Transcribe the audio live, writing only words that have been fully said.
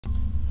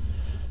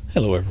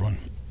Hello everyone,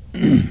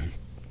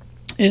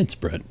 it's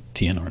Brett,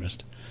 TN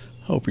Artist.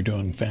 Hope you're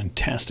doing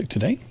fantastic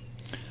today.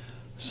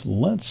 So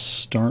let's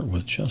start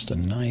with just a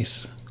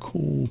nice,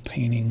 cool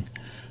painting.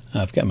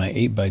 I've got my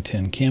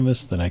 8x10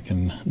 canvas that I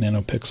can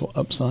nanopixel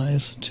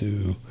upsize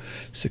to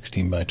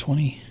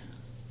 16x20.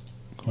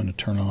 I'm going to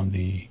turn on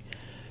the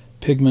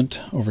pigment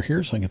over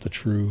here so I get the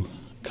true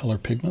color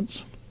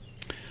pigments.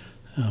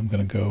 I'm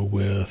going to go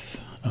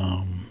with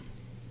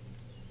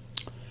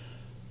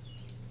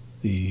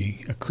the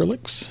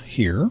acrylics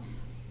here,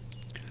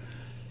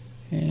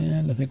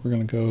 and I think we're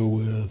going to go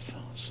with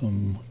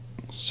some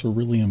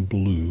cerulean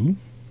blue.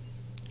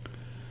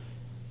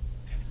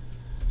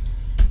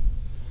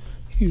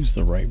 Use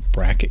the right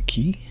bracket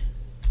key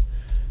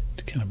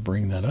to kind of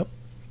bring that up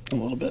a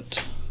little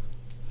bit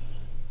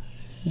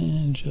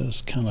and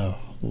just kind of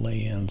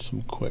lay in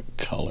some quick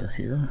color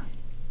here.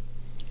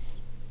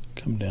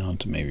 Come down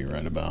to maybe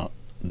right about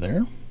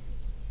there.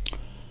 A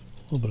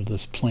little bit of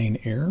this plain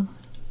air,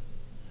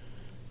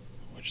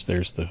 which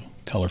there's the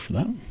color for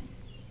that.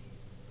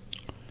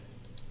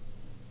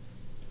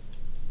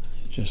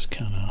 Just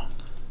kind of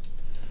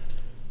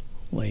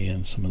lay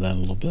in some of that a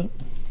little bit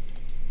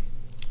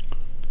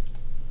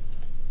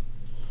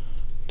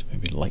to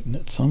maybe lighten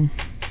it some.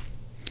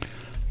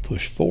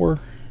 Push 4,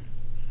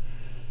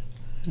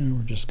 and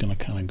we're just going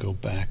to kind of go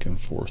back and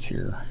forth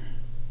here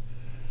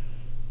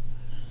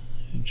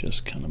and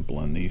just kind of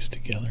blend these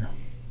together.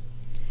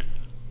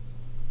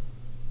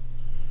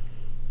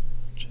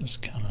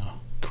 Just kind of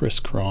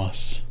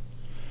crisscross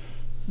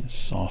and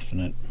soften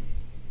it.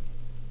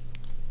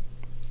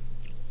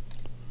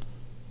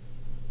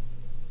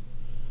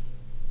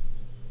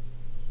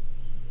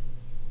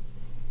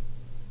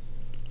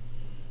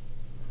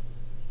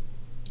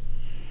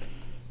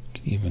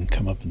 Can even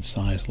come up in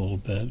size a little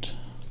bit.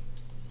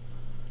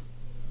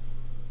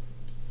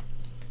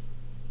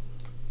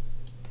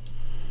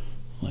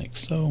 Like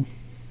so.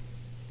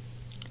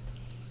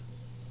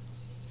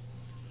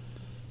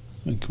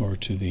 And come over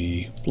to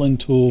the blend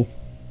tool.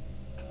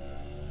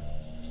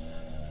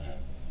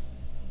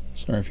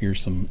 Sorry if you hear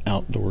some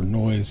outdoor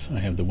noise. I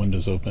have the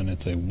windows open.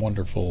 It's a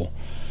wonderful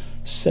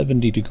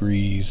 70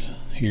 degrees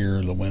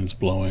here. The wind's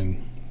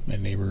blowing. My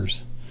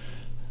neighbors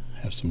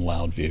have some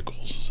loud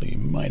vehicles, so you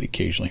might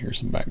occasionally hear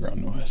some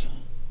background noise.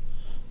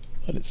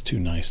 But it's too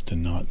nice to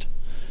not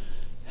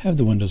have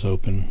the windows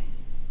open.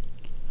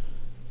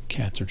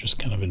 Cats are just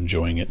kind of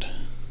enjoying it.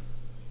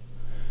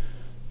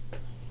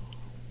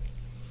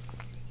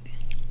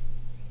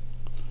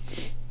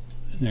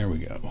 And there we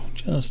go.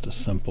 Just a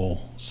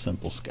simple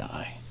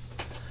sky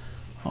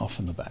off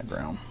in the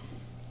background.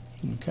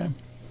 Okay.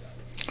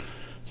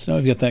 So now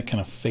we've got that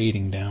kind of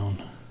fading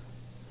down.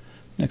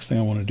 Next thing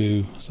I want to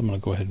do is I'm going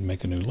to go ahead and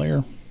make a new layer.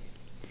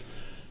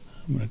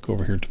 I'm going to go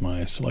over here to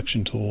my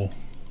selection tool.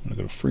 I'm going to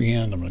go to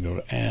freehand. I'm going to go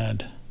to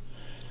add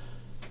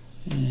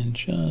and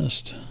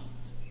just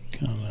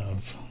kind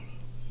of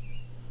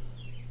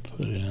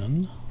put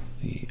in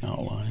the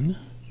outline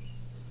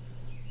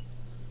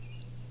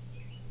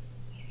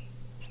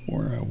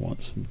where I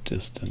want some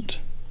distant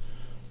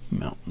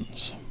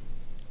mountains.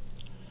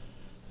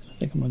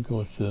 I think I'm going to go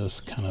with this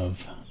kind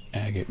of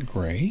agate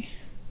gray,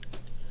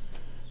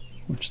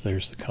 which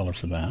there's the color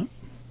for that.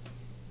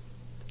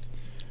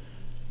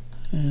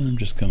 And I'm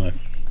just going to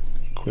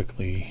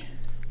quickly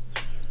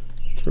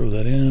throw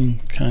that in,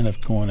 kind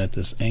of going at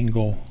this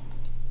angle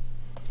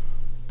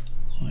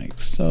like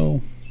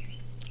so.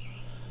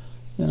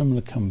 Then I'm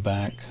going to come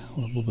back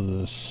with a little bit of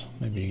this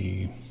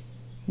maybe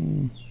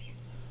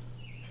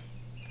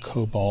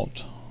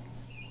cobalt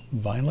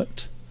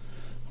violet.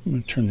 I'm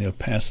going to turn the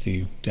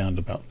opacity down to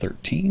about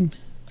 13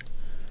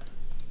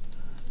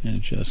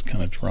 and just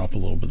kind of drop a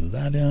little bit of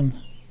that in.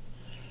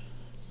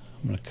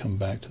 I'm going to come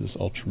back to this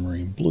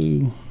ultramarine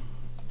blue,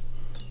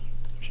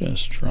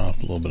 just drop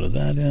a little bit of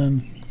that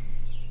in,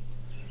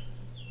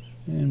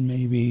 and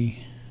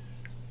maybe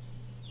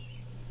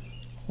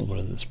a little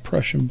bit of this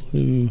Prussian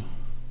blue,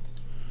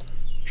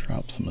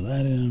 drop some of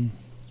that in,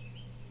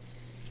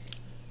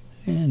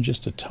 and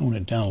just to tone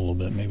it down a little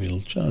bit, maybe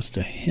just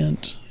a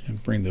hint,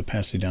 and bring the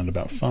opacity down to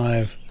about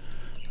 5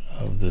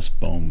 of this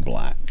bone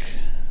black.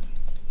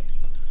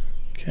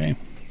 Okay,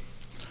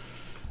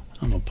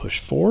 I'm going to push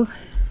 4.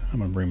 I'm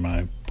going to bring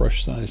my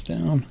brush size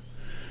down,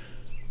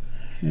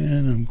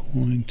 and I'm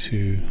going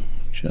to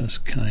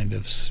just kind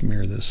of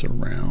smear this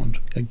around,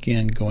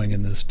 again going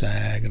in this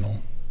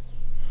diagonal.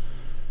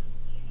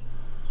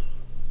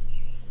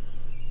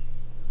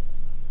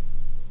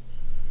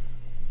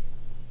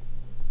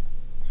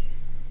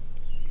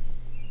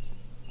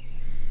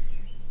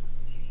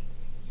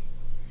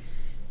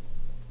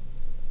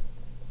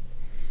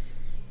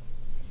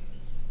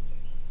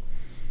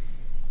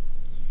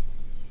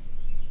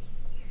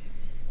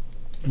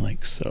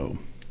 Like so.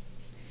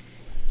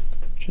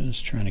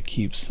 Just trying to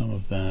keep some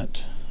of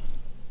that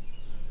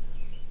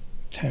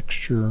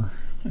texture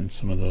and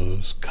some of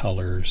those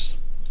colors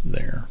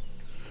there.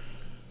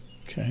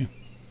 Okay.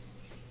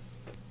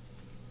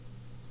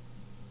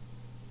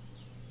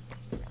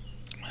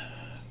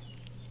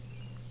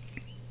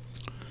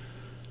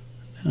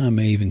 I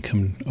may even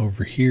come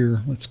over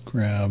here. Let's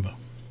grab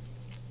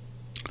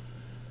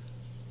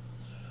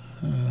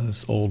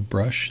this old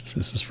brush.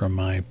 This is from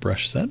my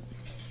brush set.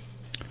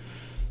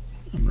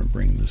 I'm going to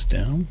bring this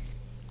down.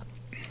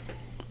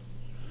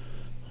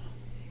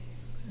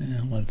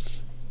 And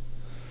that's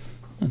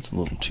a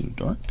little too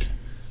dark.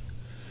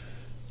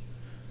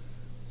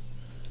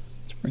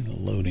 Let's bring the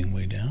loading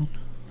way down.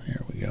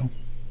 There we go.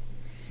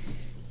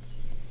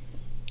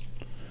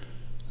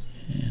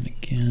 And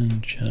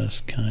again,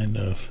 just kind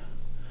of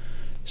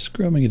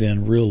scrubbing it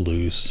in real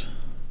loose.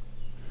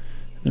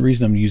 The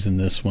reason I'm using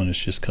this one is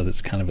just because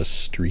it's kind of a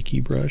streaky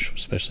brush,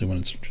 especially when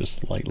it's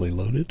just lightly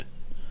loaded.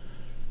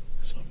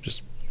 So I'm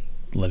just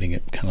letting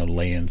it kind of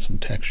lay in some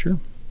texture.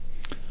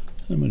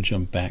 I'm going to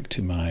jump back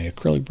to my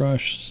acrylic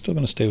brush. Still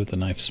going to stay with the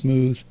knife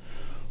smooth,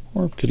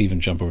 or could even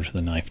jump over to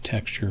the knife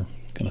texture.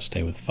 Going to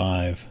stay with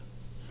 5.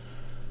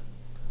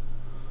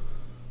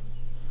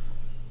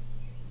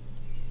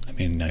 I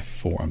mean knife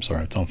 4. I'm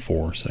sorry, it's on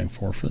 4. Setting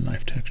 4 for the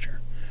knife texture.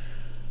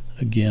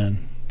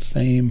 Again,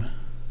 same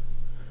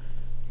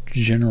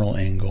general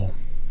angle,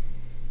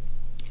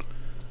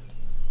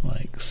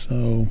 like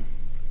so.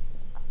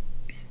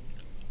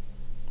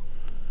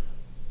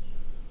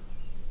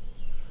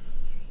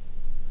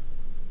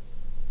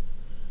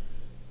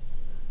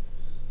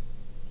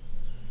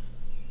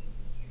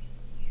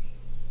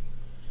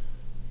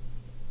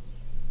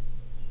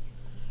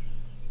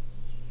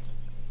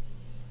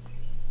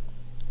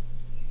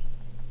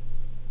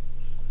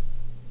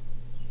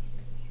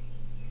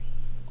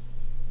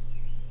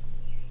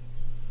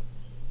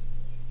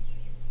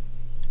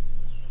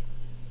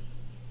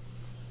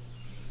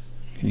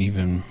 Can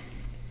even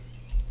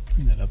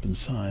bring that up in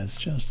size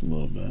just a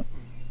little bit,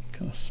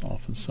 kind of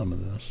soften some of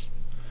this,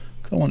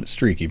 because I want it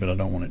streaky, but I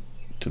don't want it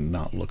to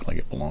not look like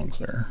it belongs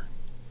there.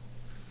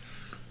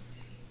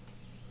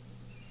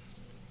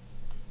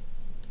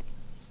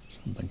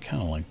 Something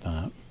kind of like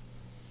that.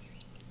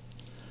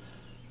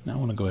 Now I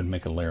want to go ahead and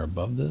make a layer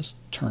above this,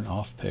 turn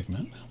off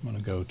pigment. I'm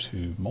going to go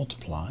to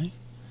multiply. I'm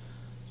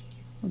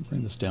going to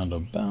bring this down to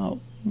about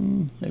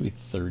maybe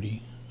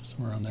 30,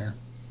 somewhere around there.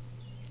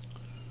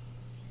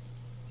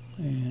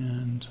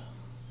 And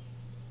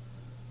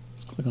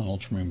let's click on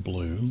ultramarine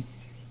blue.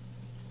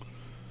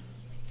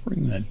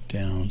 Bring that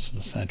down so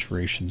the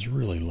saturation's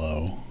really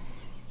low.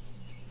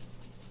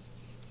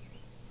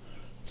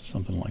 To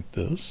something like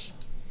this.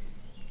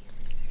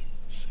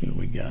 Let's see what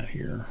we got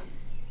here.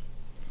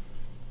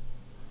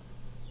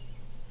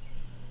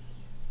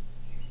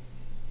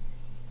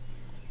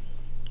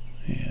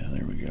 Yeah,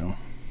 there we go.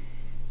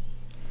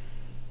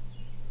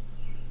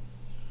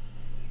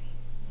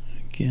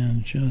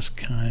 Again, just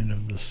kind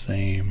of the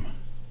same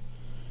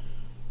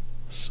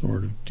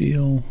sort of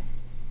deal.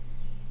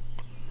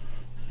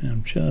 And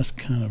I'm just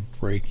kind of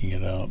breaking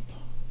it up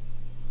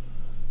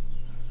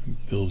and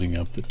building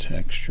up the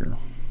texture.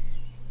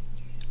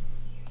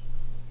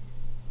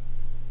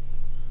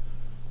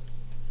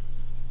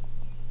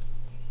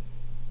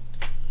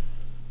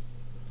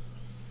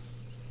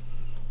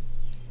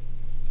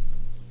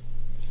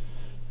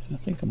 And I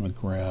think I'm going to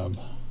grab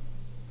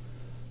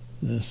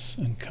this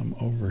and come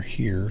over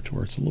here to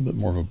where it's a little bit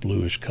more of a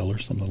bluish color,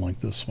 something like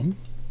this one.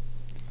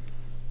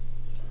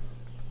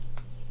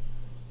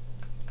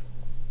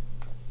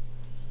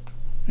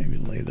 Maybe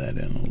lay that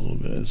in a little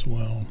bit as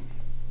well.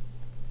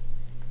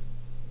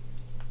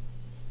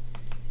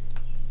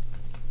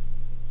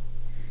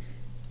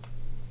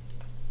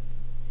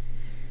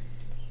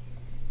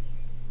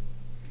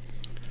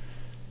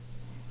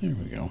 There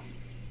we go.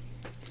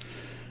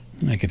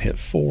 And I could hit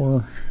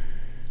 4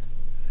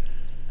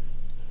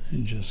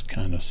 and just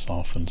kind of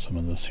soften some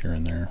of this here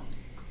and there.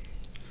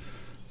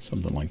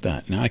 Something like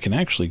that. Now I can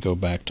actually go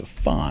back to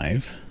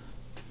 5,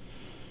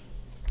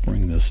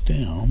 bring this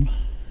down,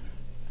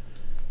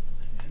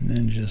 and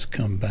then just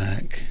come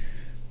back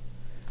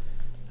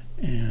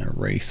and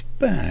erase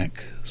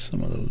back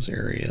some of those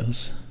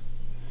areas.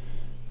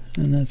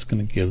 And that's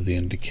going to give the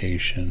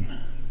indication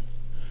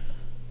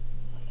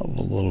of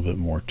a little bit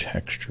more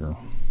texture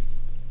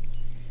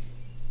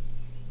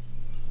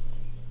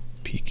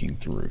peeking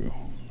through.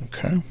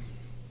 Okay,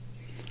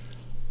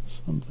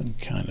 something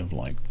kind of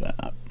like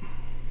that.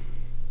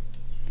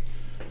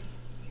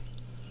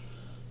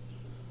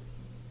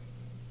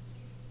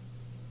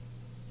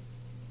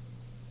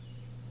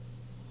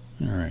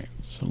 Alright,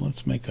 so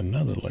let's make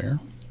another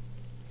layer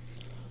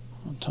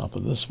on top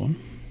of this one.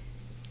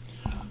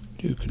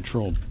 Do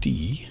Control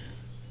D.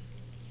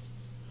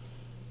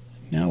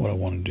 Now what I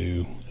want to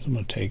do is I'm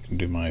going to take and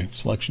do my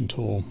selection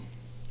tool,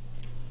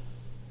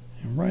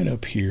 and right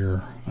up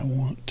here I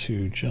want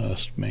to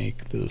just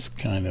make this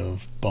kind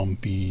of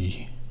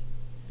bumpy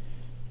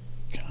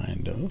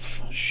kind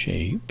of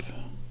shape.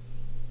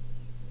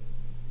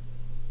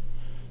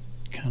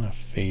 Kind of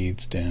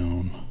fades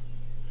down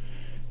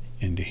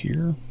into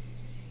here,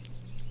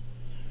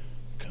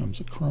 comes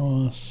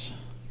across,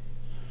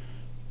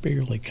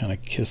 barely kind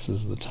of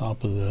kisses the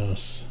top of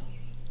this,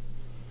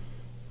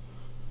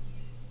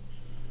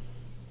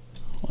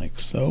 like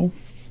so.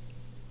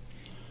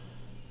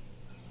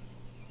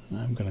 And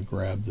I'm going to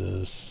grab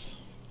this.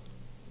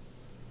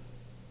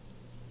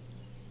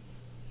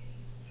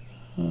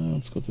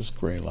 Let's go with this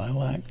gray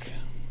lilac.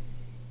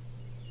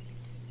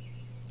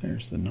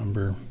 There's the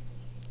number.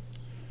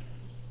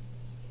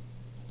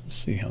 Let's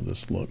see how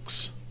this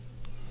looks.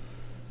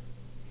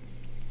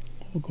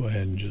 We'll go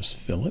ahead and just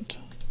fill it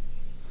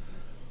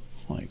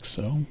like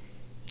so.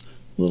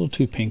 A little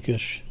too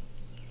pinkish,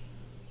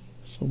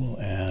 so we'll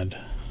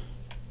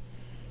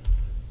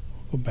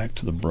go back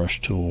to the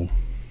brush tool,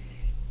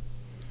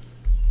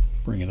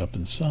 bring it up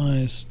in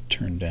size,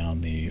 turn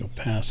down the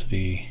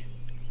opacity,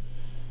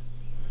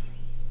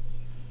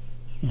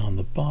 and on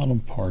the bottom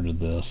part of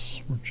this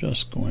we're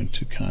just going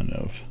to kind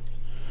of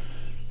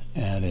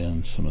add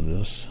in some of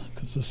this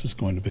because this is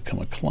going to become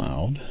a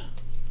cloud.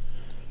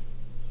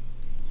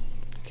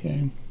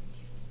 Okay,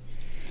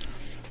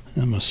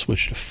 I'm going to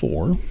switch to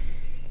 4.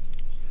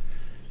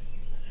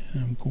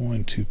 And I'm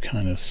going to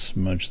kind of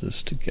smudge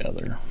this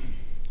together.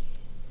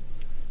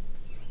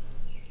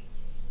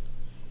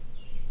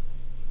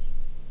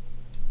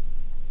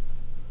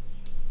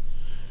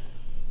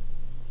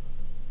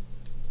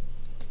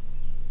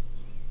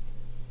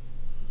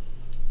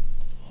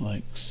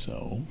 Like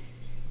so.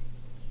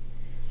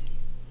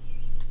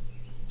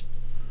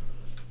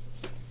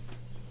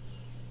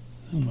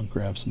 I'm going to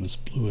grab some of this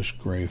bluish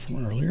gray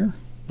from earlier,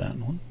 that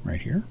one right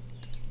here.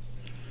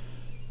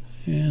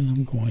 And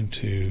I'm going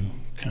to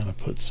kind of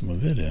put some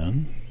of it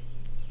in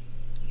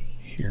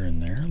here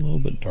and there, a little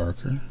bit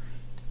darker.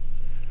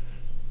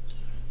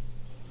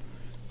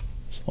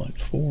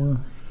 Select 4.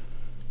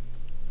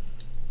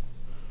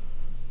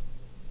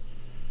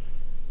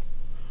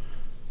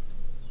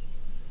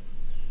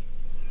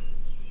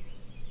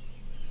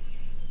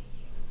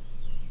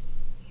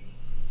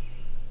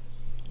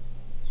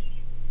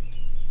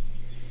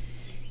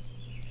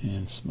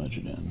 And smudge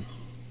it in.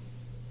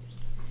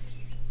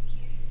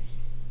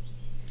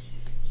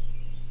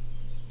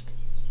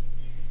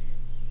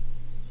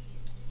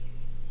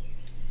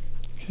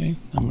 Okay,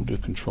 I'm going to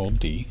do Control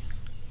D.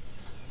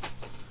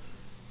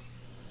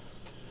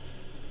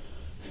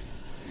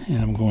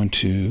 And I'm going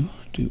to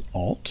do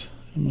Alt.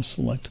 I'm going to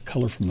select a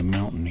color from the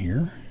mountain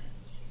here.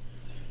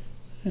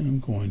 And I'm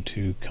going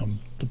to come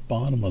to the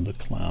bottom of the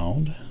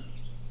cloud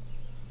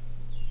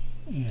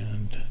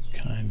and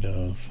kind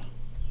of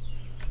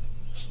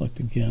select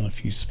again a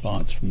few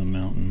spots from the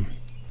mountain.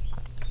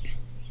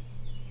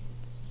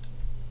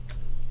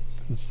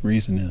 Because the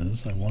reason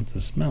is I want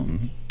this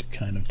mountain to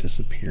kind of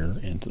disappear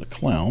into the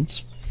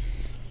clouds.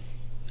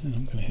 And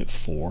I'm going to hit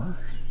 4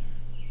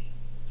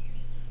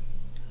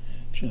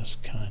 and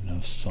just kind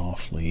of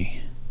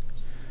softly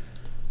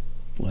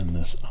blend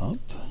this up.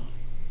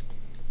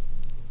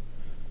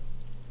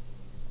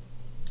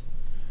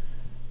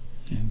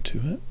 Into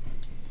it.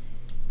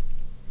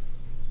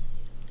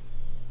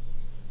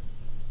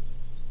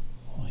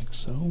 Like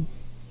so.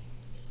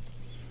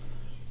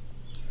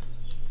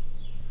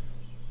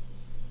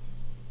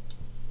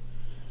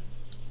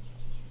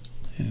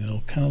 And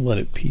it'll kind of let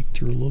it peek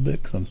through a little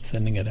bit because I'm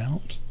thinning it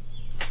out.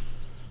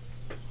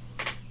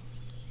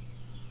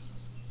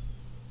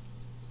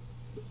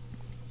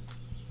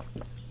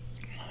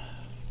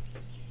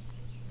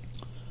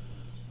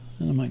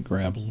 And I might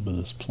grab a little bit of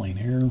this plain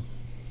air.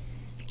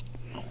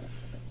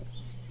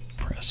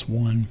 Press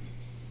 1.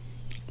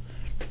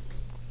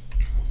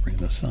 Bring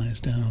the size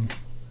down.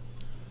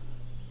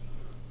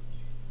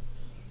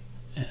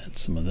 Add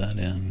some of that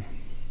in.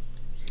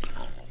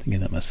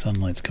 Thinking that my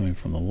sunlight's coming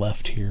from the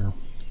left here.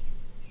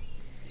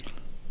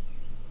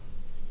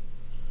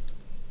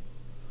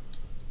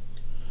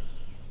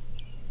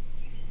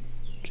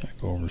 Kind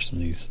of go over some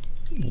of these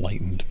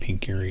lightened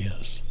pink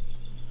areas.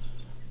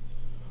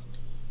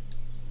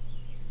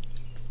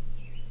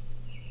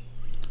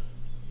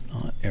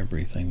 Not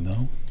everything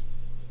though.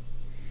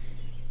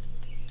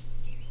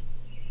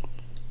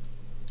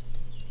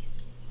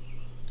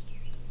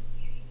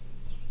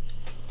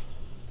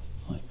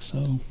 Like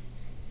so.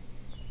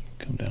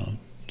 Come down,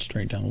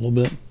 straight down a little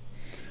bit,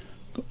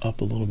 go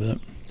up a little bit,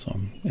 so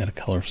I'm add a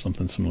color of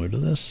something similar to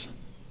this.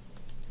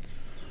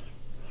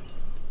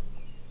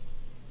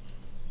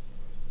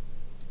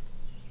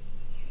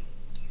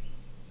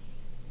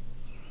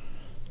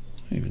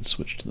 Even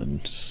switch to them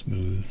to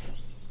smooth.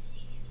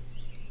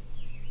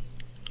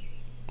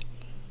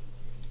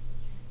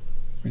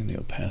 Bring the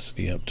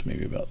opacity up to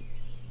maybe about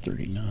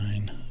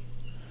 39,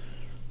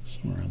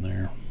 somewhere around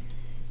there.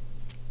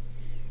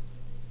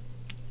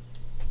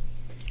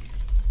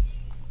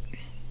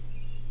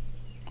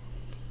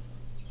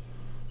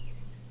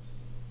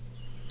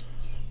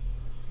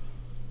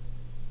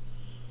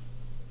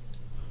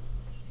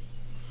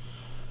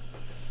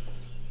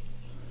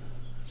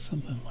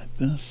 Something like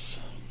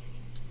this.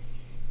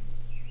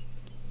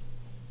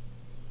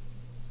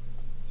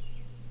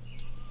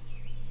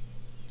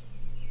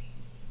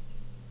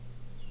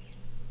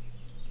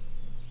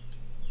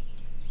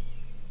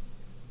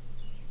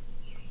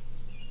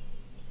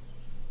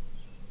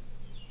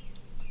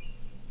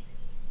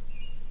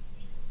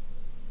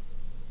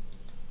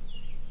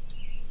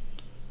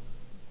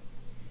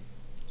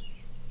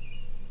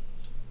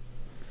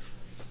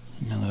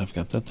 I've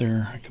got that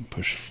there. I can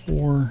push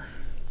 4.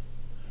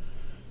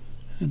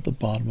 At the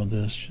bottom of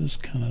this,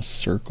 just kind of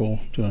circle,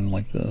 doing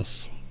like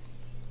this.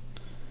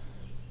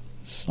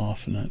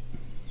 Soften it.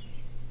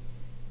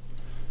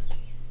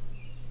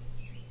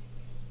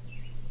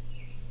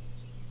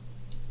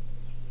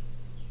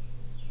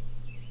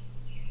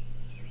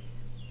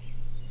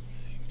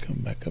 Come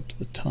back up to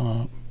the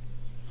top.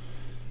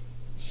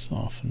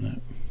 Soften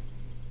it.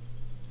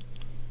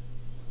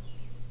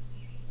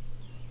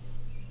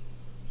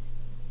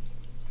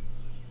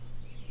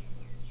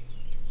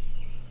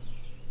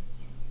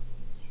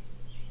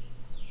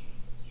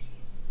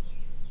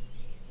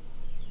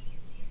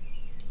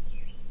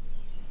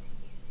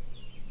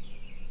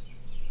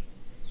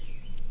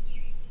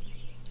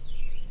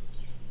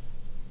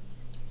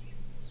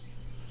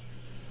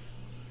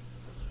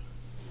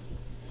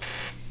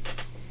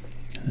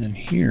 And then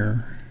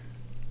here,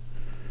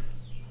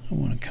 I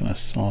want to kind of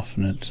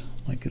soften it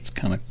like it's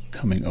kind of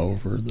coming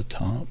over the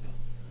top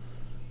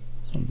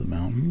of the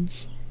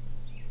mountains.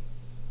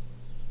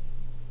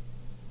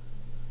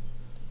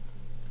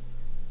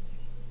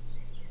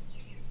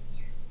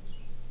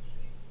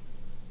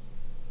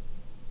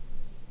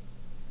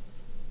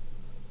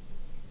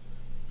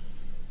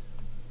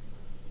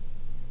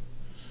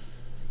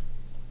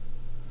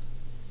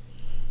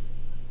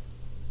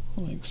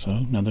 Like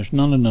so. Now there's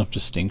not enough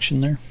distinction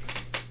there.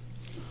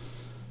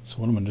 So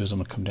what I'm going to do is I'm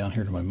going to come down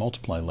here to my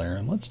multiply layer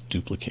and let's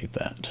duplicate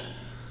that.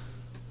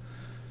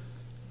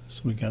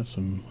 So we got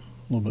a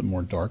little bit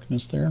more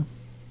darkness there.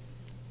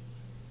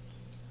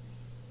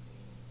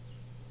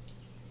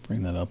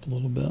 Bring that up a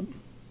little bit.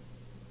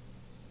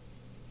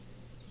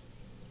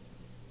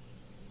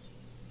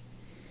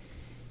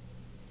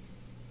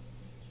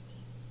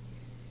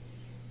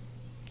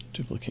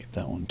 Duplicate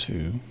that one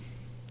too.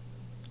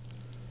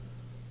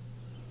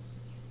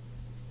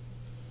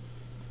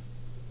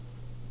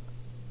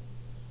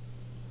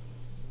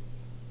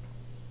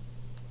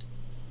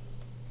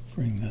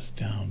 Bring this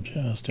down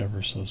just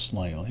ever so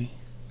slightly.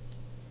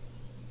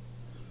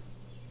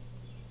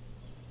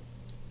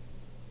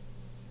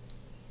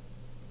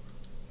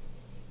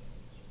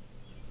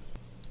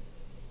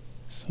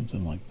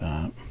 Something like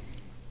that.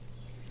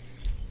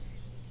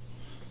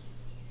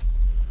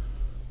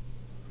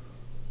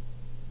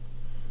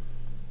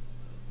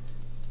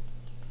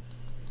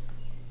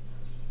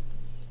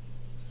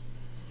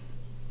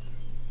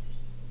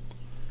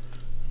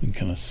 And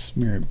kind of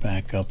smear it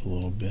back up a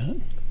little bit,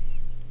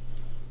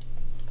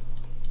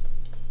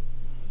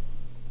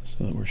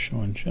 so that we're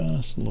showing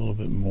just a little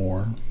bit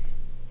more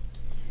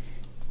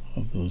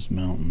of those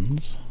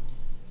mountains.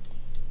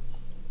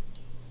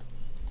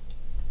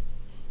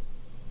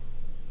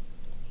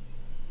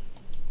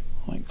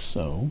 Like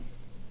so.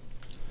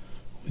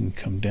 We can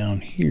come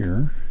down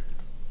here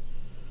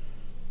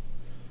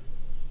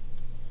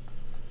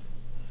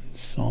and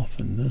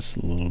soften this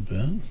a little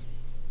bit.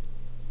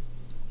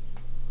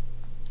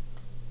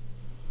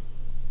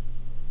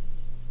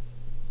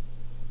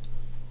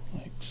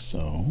 Like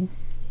so.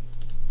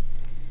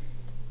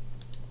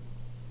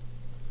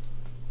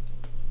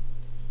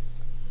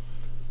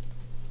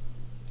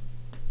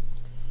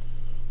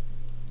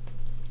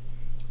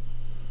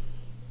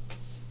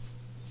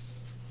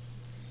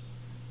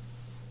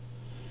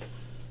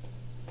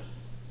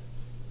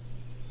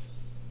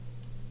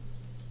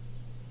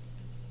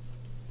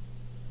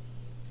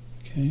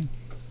 Okay,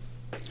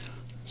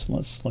 so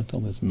let's select all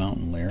this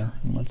mountain layer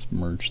and let's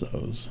merge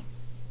those.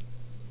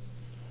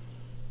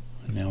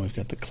 And now we've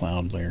got the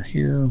cloud layer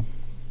here.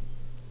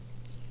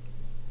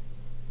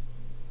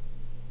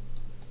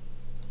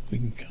 We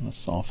can kind of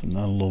soften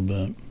that a little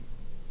bit.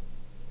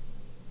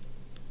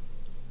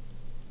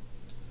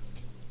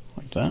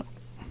 Like that.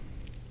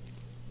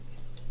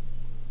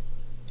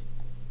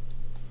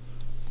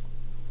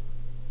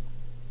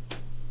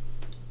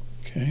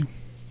 Okay.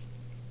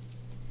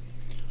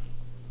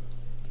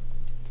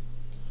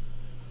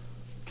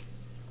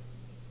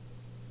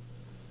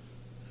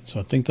 So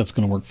I think that's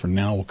going to work for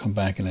now. We'll come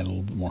back and add a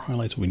little bit more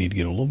highlights. We need to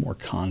get a little more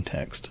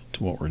context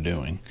to what we're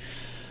doing.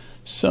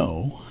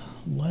 So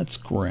let's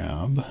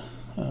grab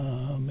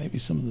maybe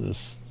some of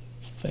this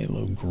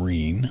phthalo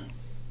green.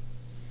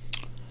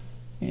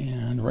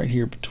 And right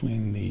here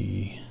between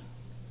the,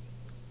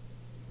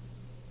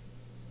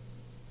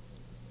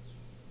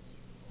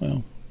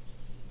 well,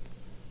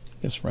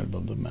 I guess right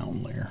above the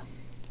mountain layer,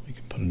 we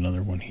can put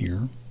another one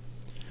here.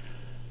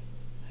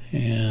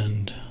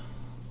 And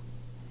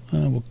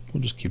we'll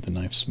just keep the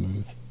knife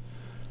smooth.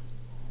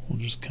 We'll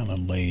just kind of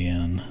lay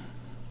in,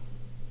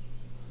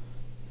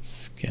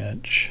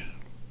 sketch.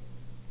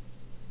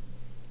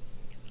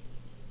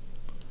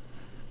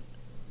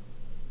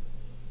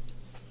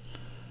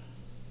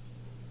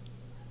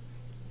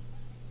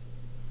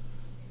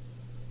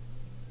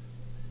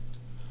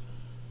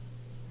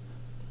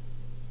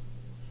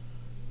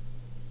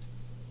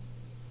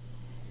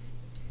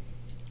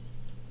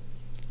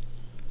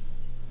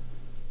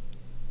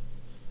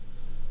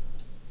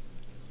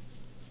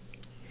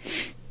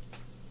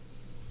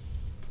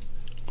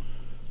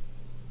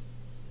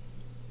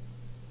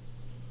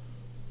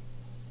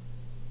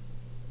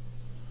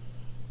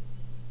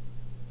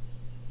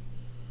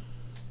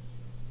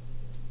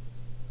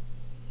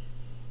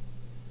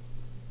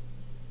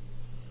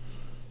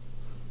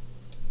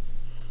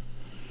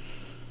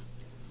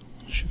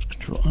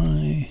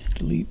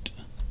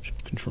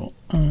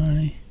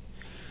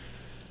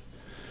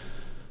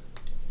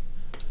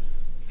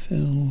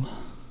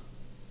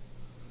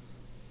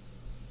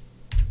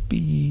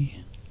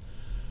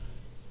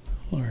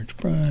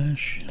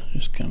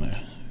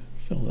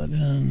 that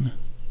in.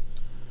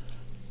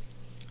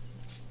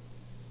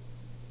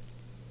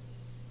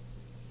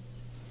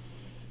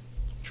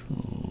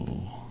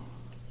 Control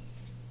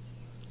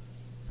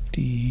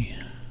D.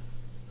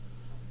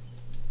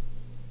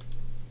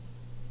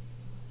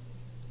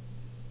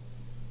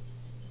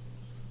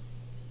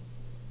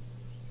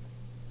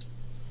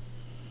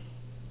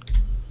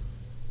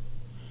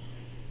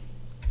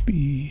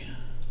 B.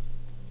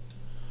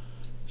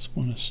 Just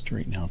want to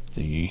straighten out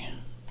the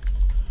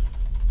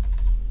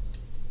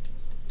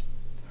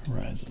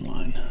horizon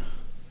line.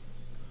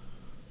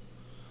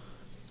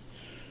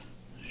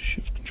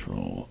 Shift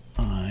Control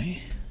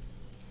I,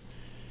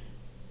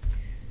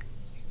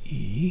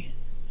 E,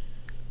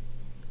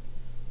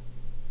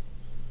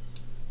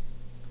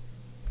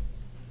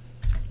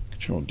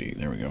 Control D.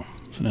 There we go.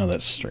 So now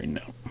that's straightened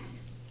out.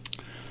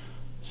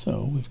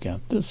 So we've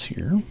got this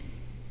here,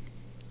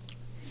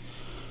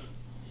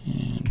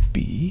 and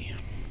B.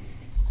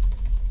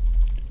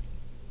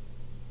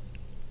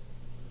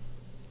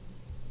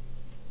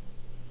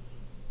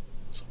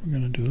 So we're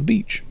going to do a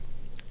beach,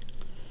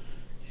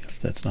 if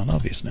that's not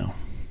obvious now.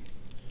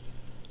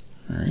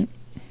 Alright,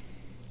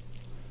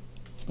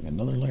 like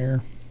another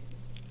layer.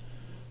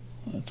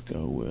 Let's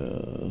go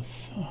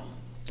with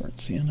burnt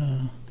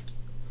sienna.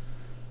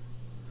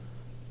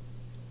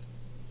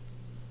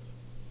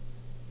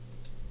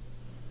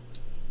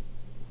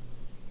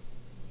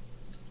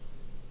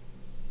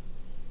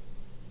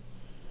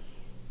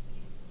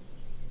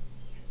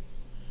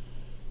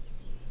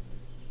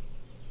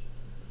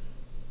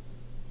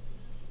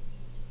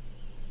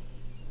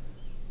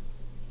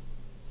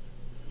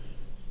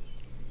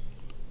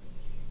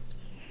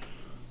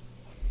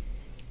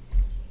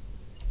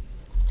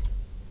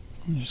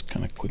 And just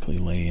kind of quickly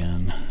lay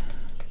in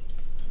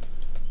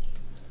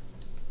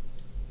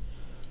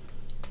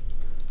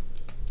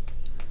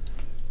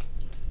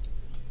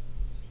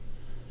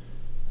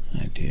an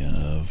idea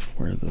of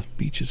where the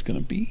beach is going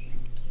to be.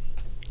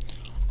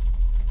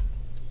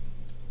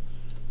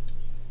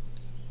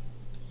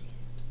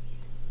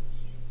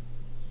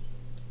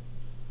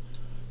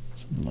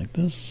 Something like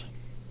this.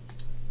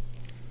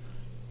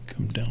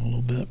 Come down a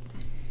little bit.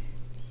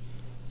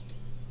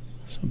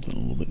 Something a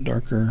little bit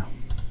darker.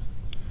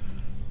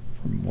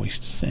 From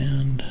moist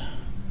sand.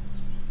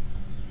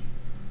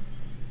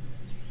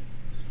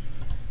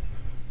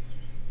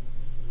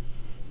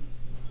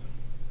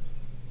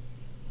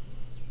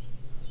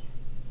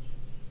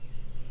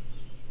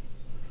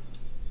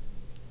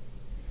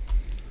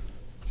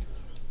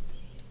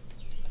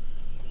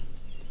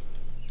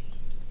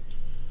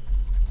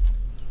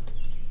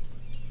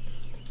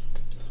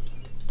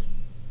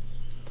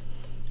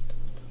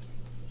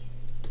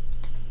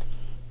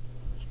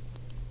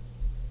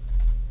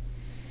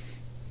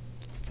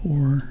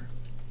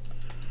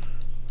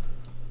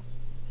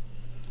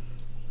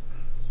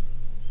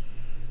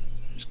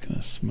 Just kind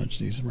of smudge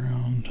these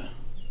around.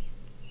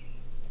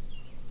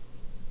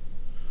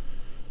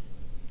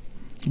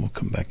 We'll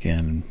come back in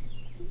and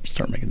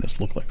start making this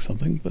look like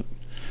something, but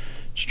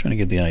just trying to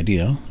get the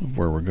idea of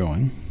where we're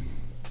going.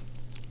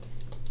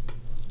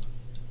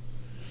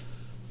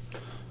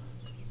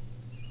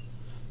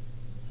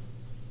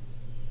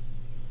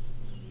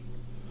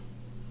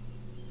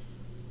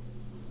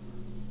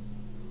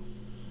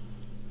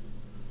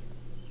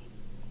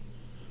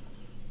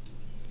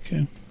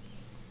 Okay.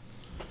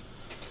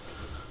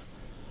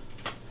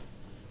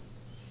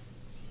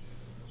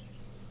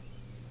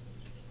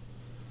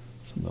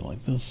 Something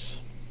like this.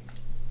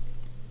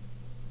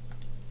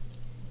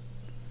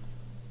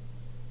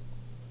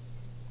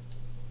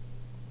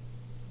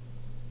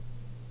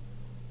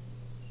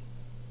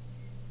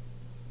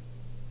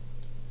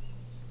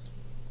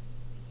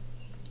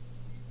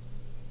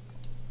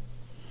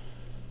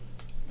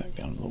 Back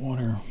down to the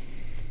water.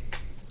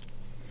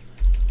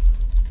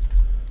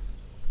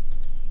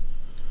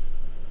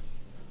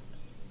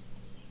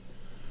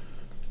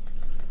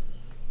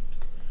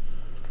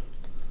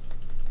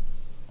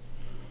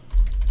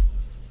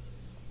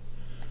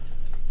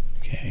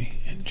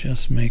 And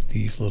just make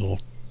these little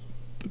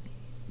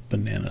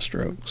banana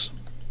strokes.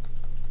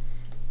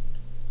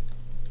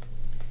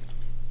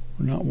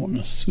 We're not wanting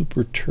a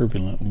super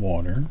turbulent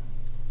water.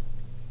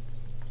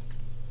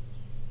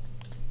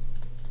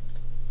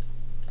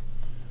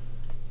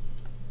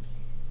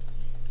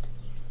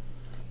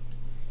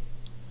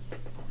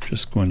 We're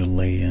just going to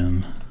lay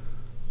in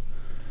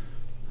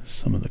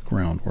some of the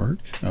groundwork.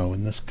 Oh,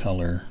 in this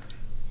color,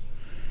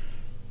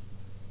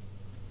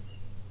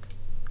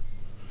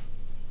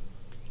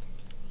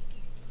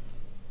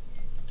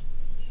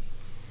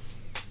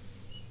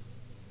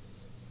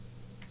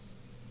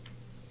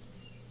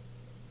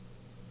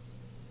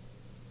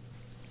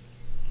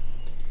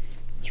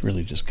 it's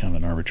really just kind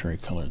of an arbitrary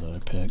color that I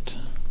picked.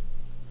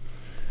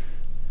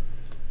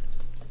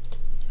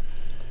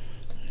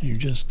 You're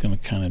just going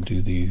to kind of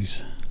do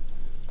these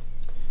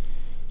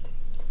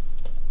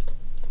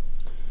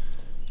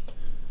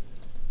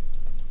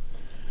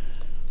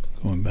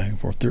going back and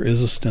forth. There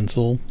is a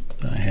stencil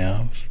that I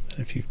have that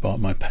if you've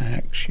bought my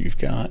packs, you've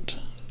got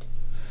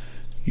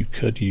You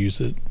could use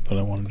it, but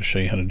I wanted to show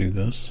you how to do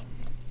this.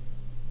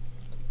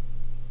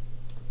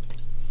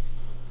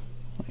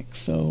 Like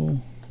so.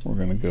 We're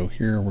going to go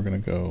here. We're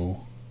going to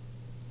go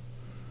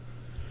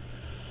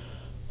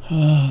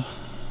a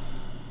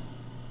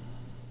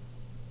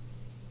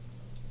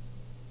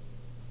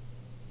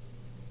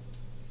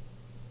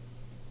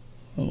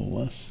little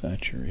less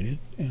saturated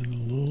and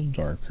a little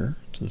darker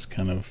to this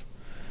kind of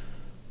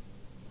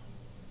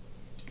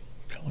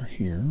color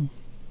here.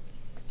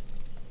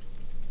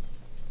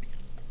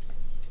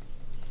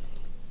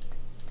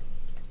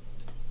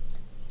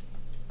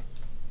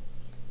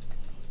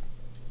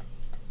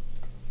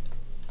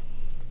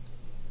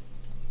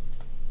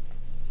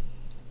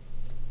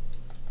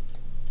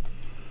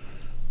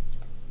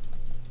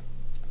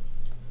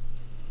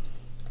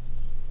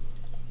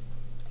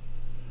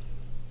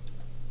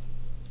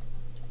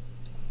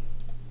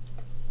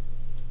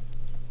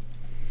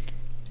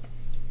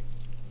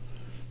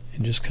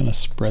 And just kind of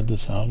spread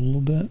this out a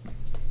little bit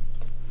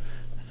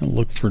and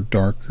look for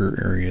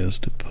darker areas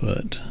to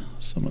put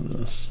some of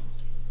this.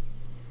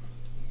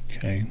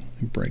 Okay,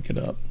 and break it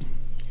up.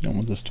 You don't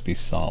want this to be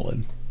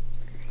solid.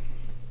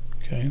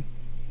 Okay,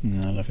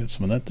 now that I've got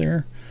some of that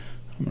there,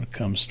 I'm going to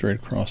come straight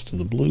across to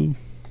the blue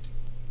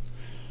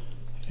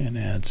and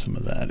add some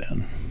of that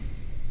in.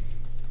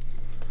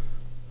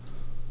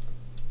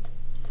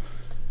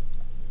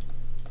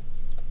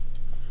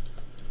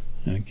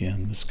 And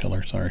again, this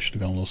color, sorry, I should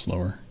have gone a little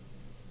slower.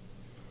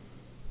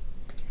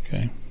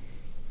 Okay.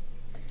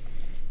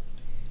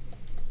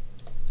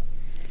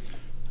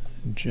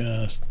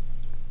 Just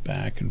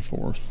back and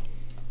forth.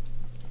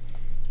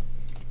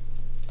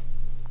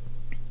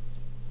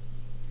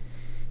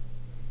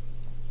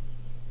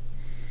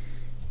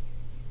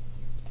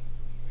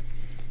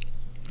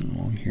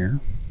 Along here.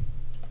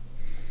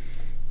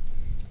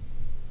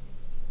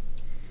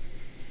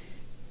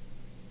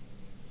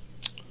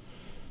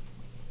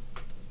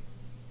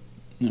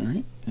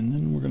 Alright, and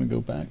then we're going to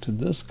go back to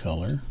this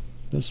color,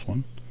 this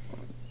one.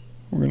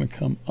 We're going to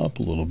come up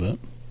a little bit.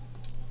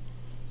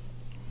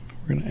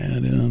 We're going to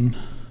add in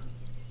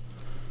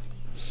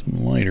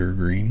some lighter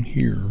green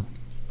here.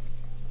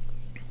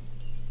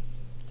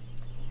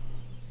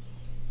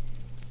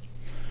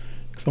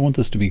 Because I want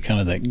this to be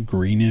kind of that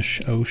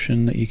greenish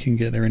ocean that you can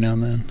get every now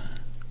and then.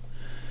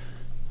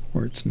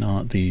 Where it's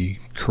not the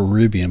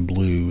Caribbean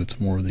blue, it's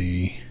more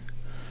the,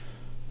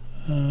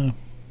 I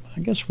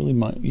guess really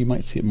you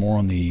might see it more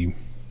on the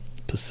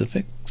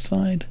Pacific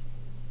side,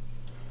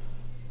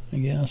 I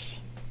guess.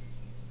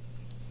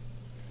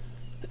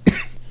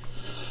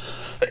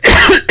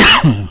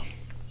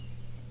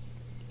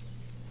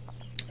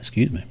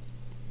 Excuse me.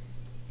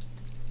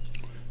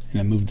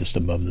 And I moved this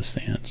above the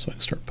sand so I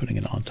can start putting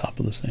it on top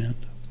of the sand.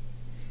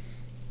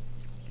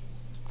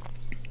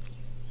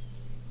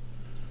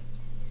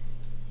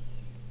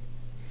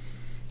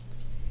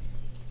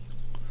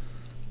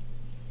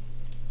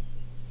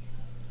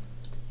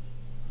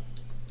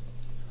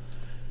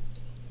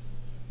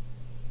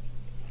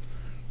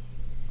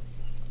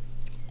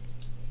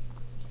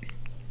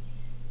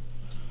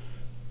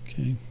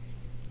 Okay,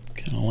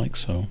 kind of like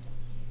so.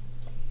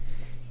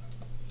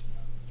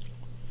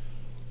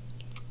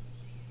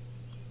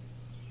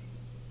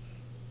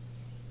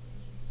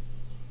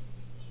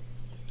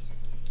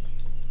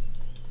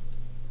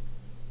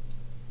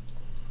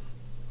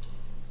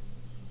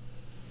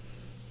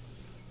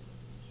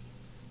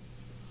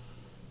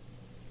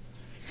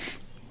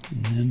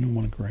 And then I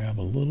want to grab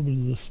a little bit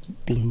of this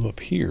blue up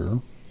here,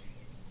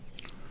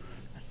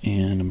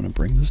 and I'm going to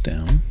bring this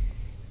down.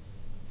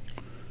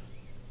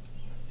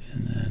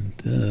 And then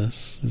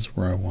this is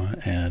where I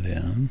want to add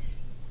in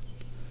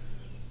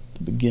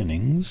the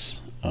beginnings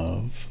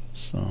of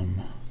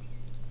some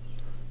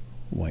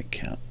white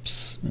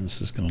caps. And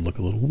this is going to look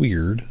a little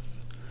weird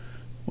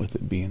with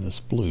it being this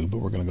blue, but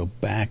we're going to go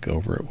back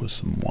over it with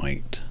some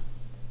white-ish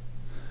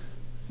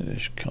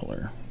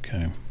color.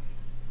 Okay.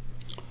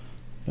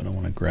 But I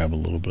want to grab a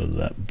little bit of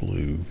that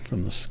blue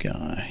from the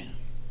sky.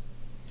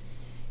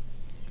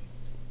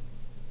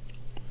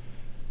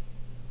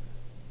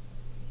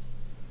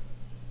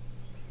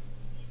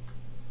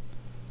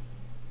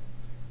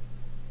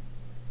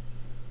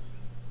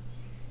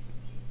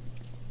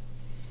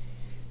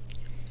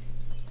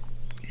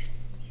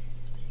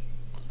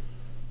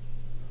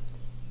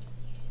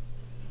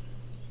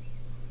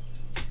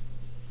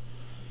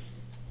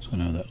 So I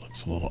know that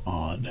looks a little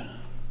odd.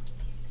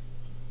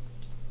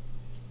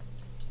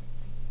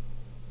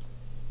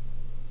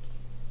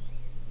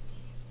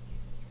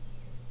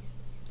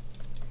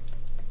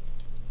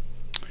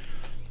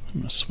 I'm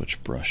going to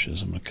switch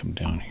brushes. I'm going to come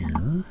down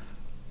here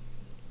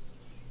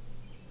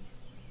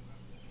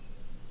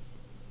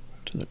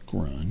to the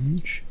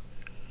grunge.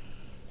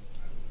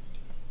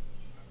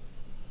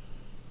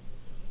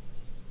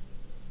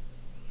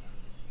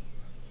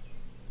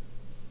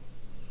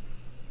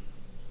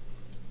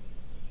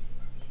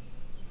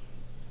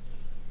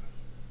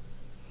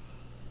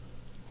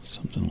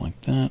 Something like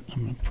that.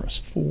 I'm going to press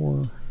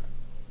 4.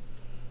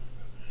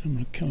 I'm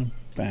going to kind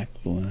of back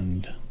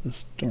blend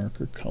this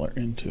darker color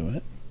into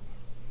it.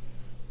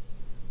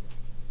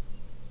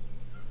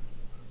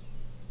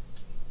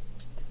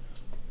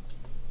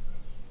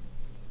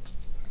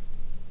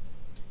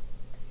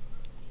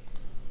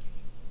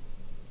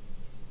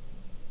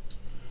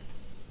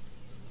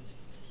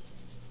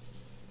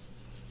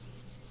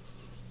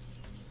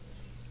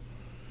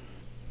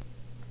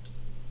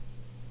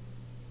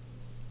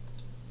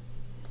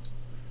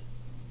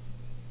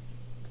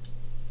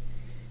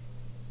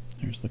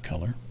 There's the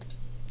color.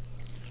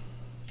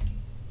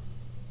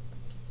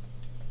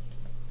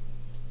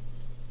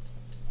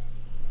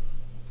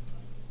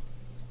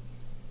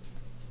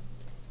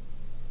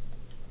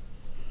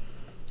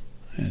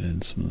 Add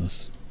in some of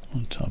this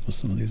on top of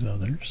some of these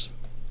others.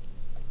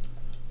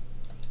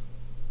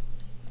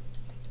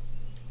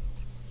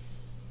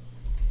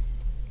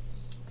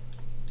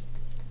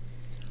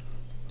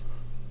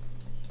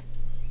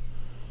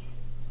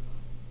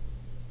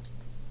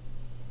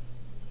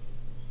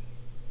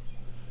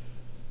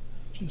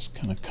 Just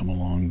kind of come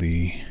along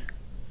the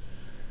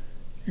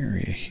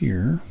area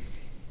here.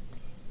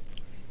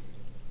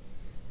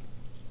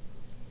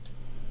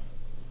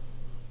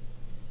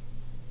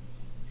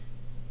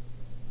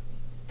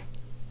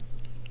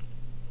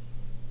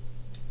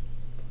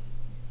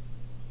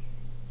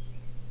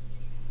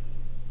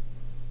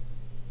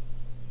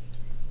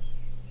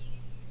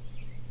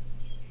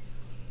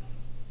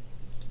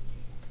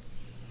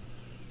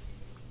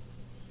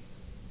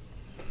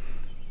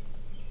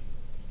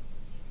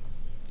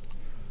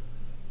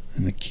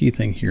 And the key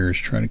thing here is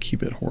try to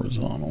keep it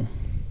horizontal.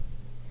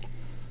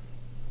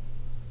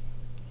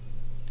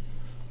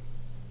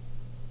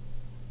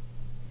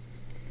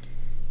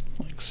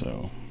 Like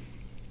so.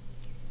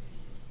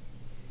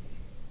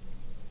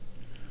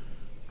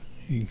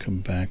 You can come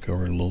back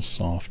over a little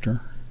softer.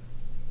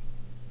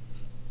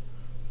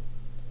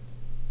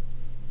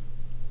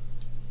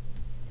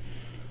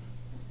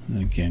 And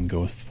then again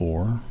go with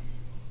 4.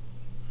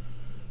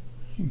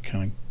 And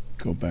kind of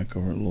go back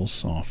over a little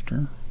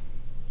softer.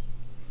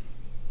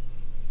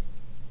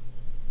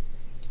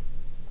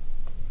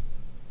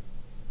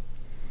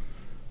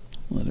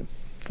 Let it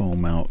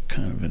foam out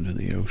kind of into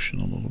the ocean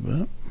a little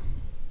bit.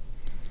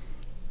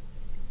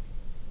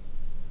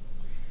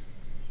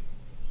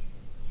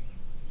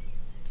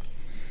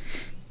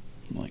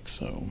 Like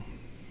so.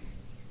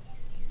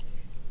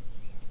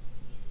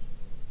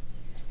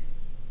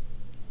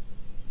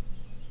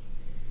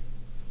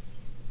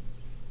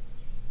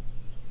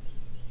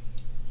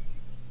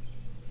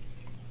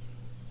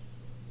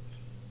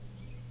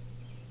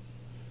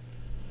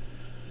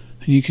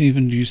 And you can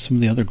even use some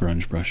of the other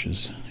grunge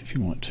brushes if you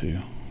want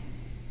to.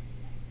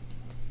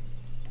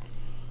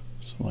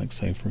 So like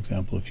say for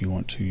example if you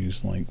want to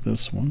use like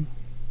this one.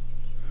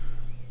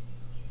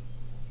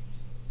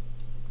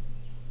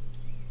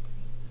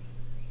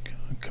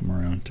 Come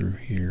around through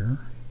here.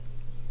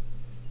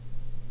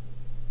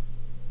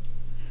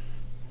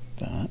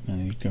 That,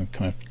 and you're going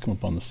to come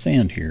up on the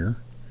sand here.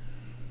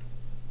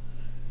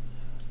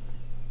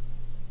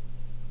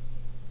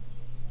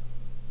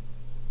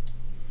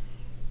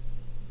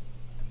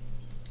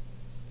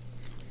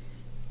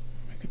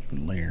 Make a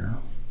new layer.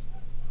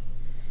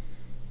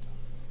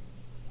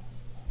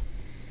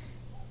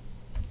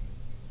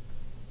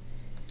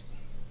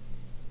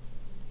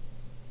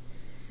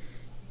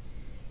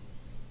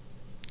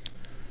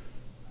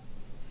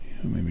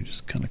 Maybe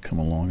just kind of come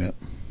along it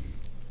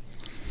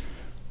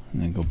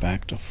and then go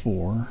back to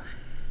 4.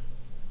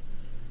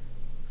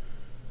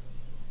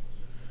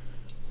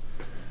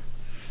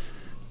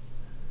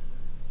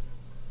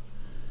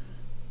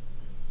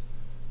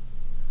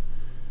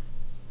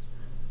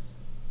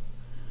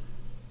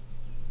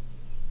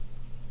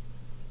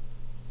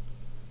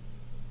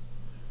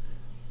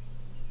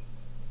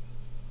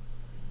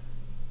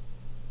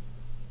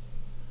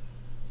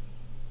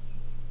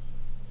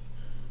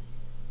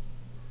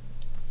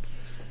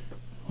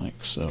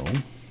 Like so.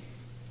 You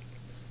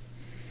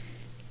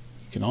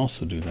can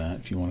also do that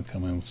if you want to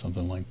come in with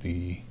something like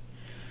the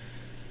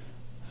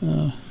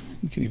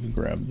you can even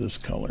grab this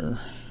color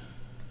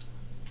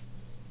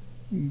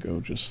and go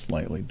just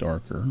slightly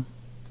darker.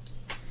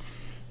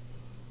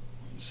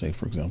 Say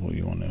for example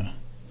you want to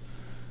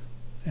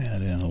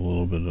add in a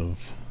little bit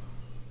of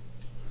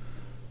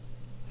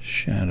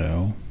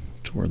shadow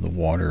to where the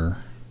water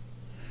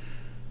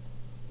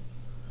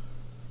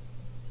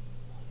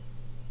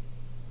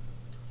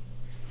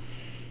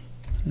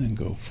and then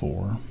go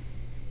 4.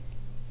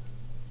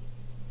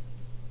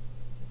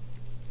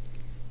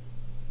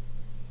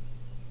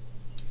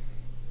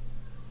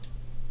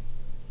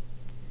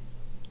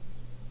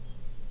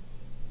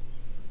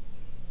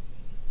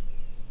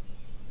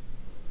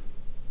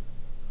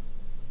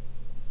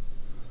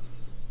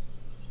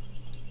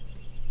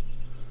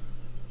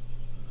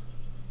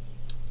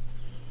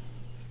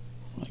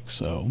 Like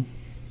so.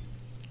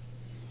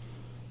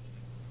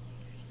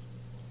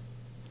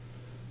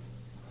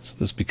 So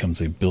this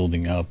becomes a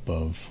building up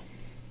of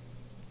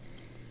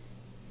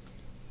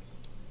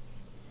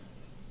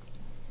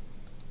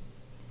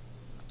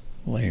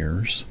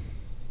layers.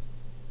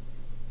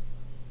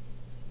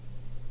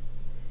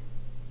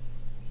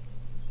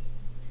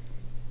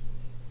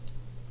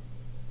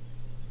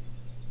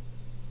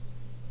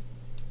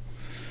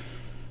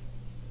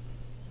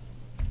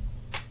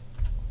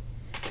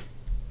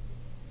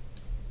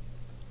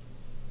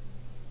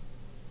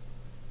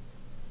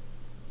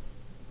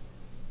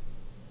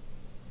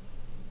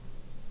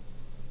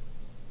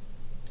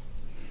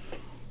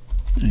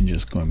 And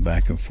just going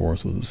back and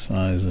forth with the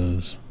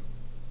sizes.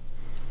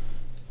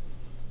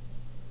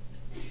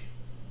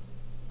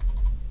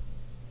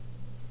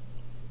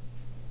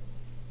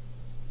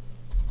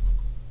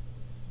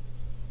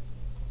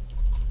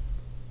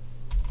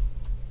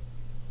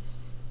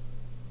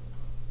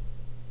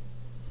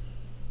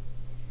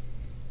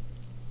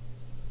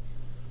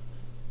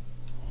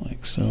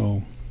 like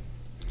so.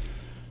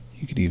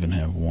 You could even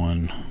have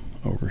one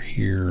over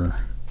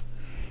here,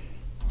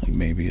 like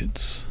maybe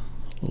it's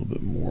a little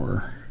bit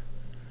more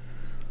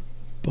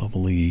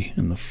bubbly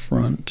in the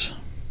front.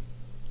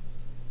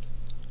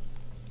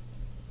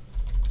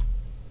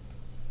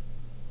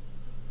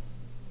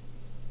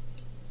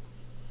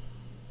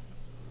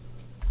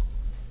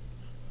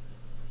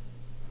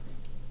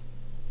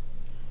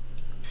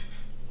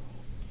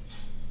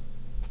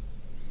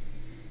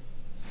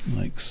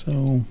 Like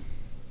so.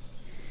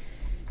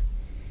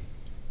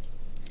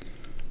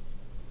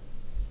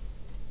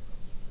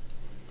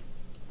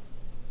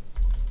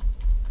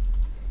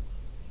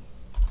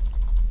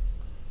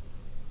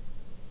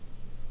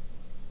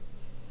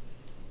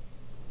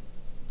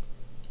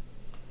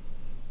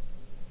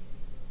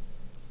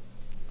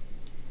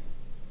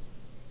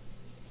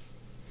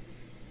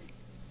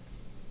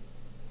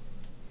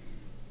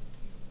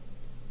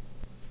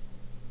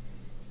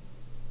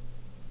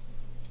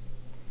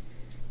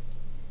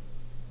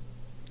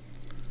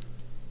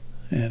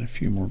 Add a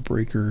few more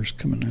breakers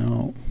coming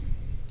out.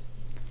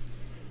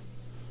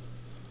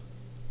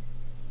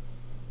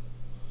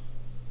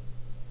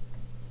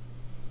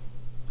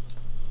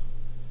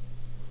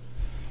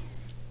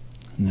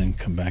 And then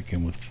come back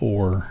in with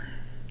 4.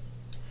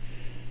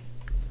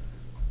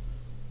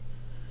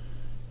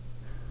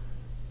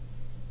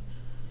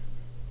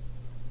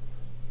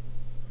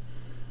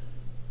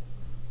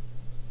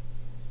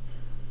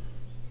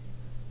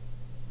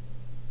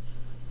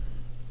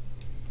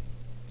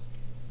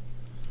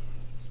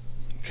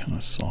 Kind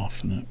of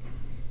soften it.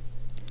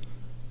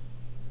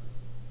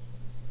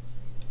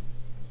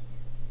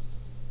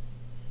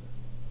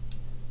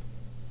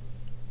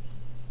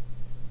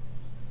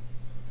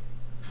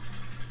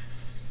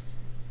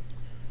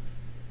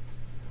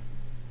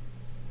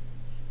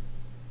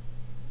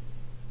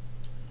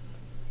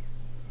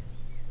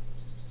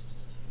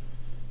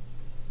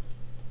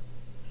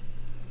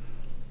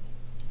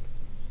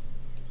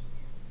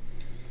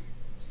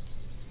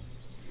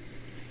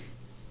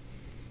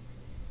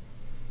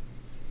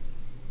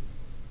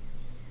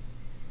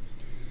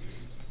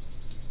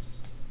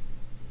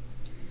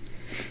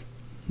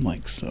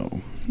 Like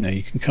so. Now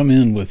you can come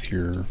in with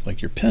your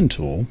pen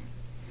tool,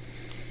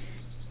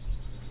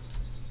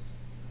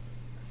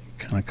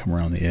 kind of come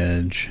around the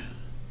edge,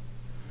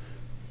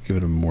 give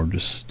it a more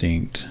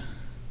distinct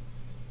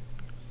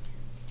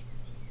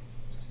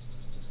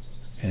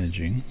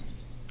edging,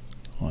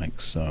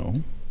 like so.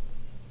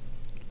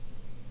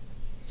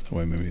 So that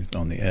way maybe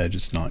on the edge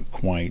it's not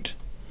quite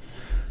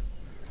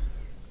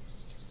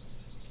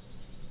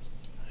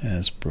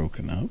as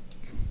broken up.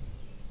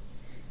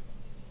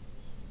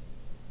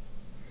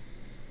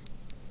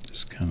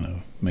 Just kind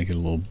of make it a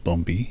little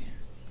bumpy.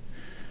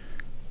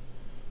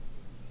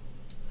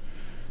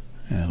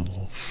 Add a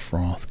little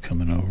froth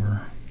coming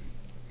over,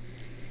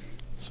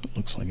 so it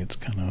looks like it's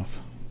kind of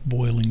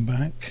boiling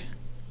back,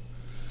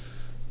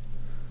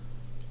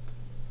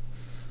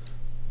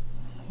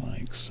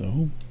 like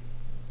so.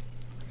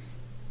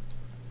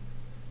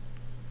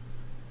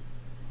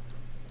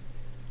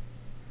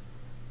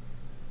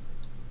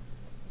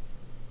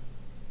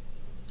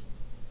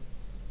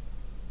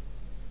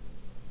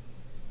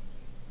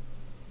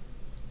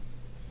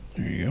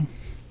 There you go.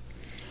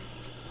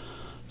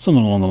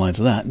 Something along the lines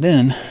of that.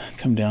 Then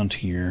come down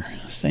to your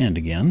sand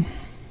again.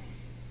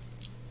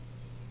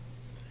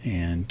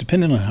 And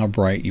depending on how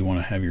bright you want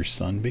to have your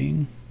sun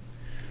being,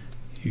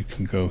 you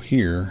can go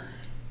here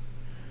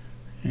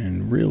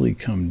and really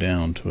come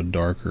down to a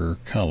darker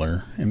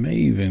color, and may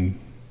even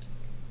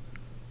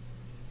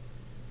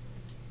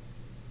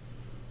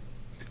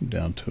come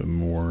down to a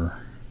more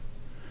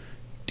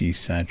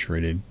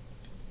desaturated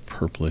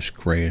purplish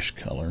grayish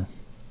color.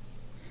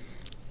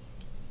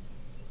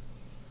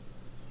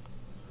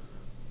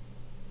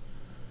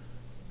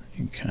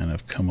 And kind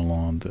of come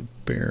along the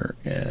bare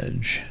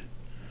edge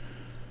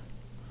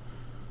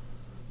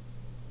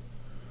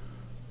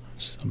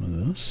of some of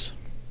this.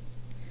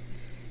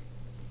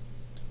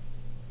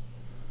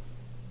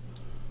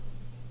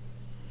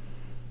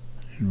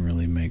 And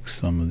really make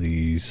some of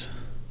these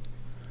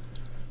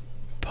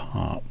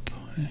pop.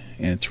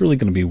 And it's really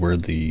going to be where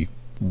the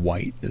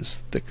white is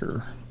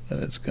thicker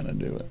that it's going to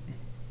do it.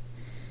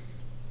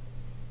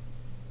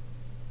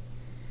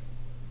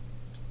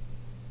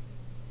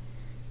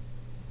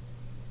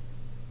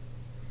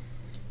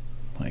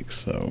 Like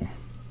so.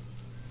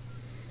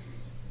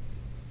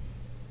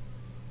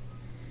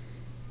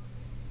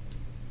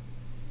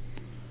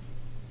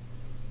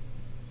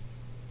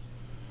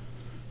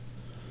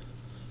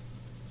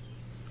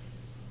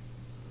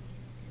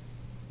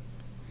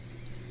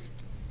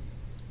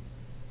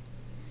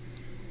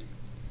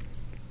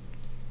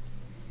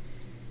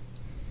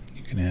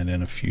 You can add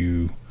in a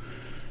few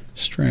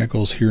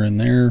straggles here and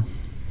there.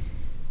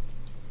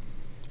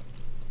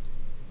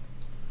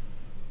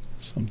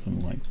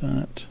 Something like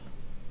that.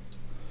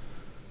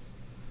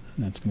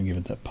 And that's going to give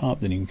it that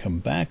pop. Then you can come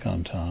back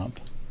on top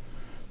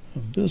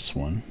of this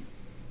one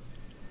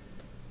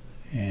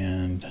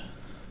and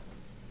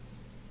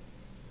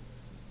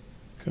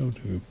go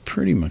to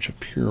pretty much a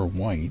pure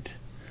white.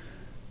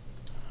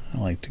 I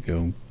like to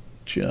go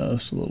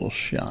just a little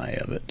shy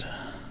of it.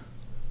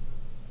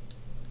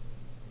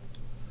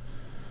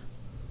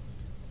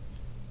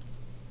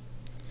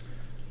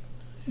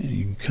 And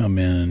you can come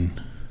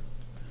in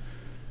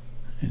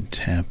and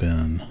tap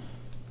in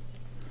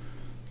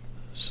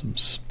some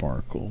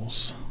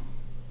sparkles.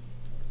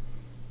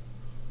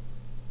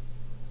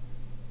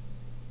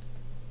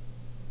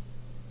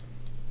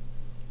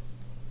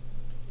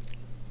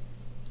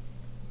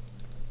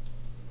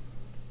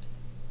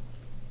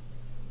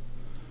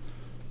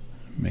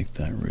 Make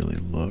that really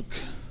look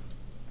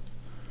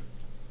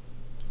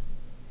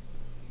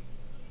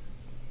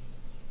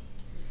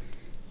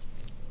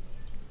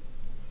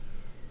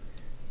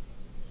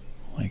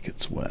like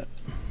it's wet.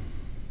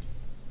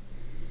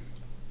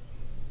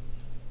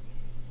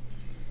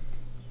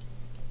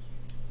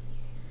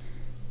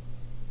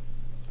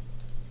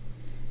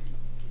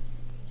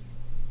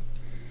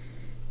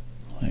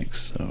 Like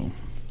so.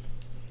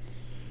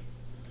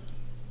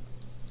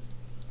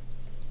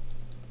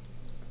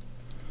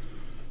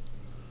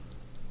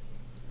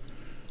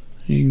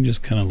 You can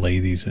just kind of lay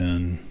these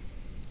in.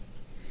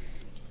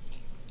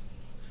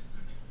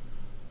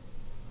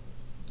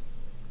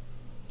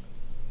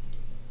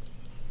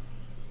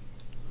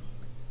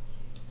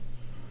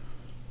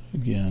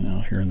 Again,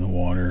 out here in the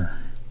water,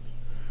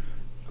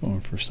 going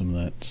for some of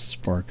that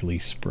sparkly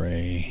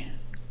spray.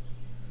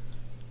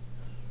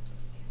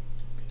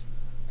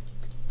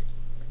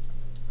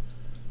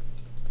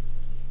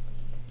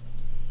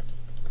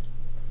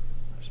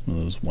 Some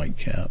of those white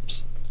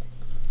caps.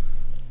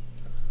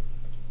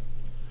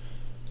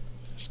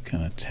 Just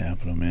kind of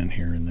tapping them in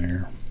here and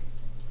there.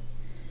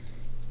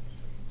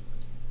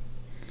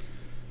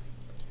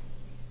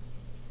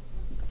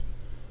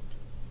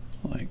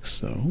 Like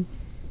so.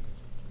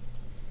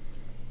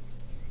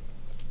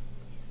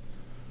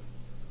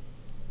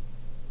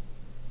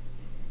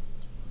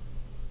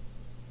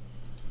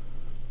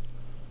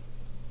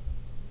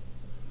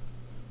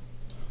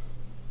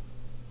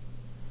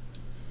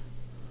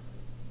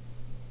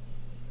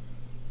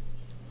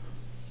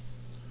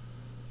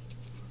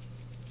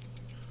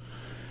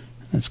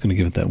 That's going to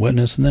give it that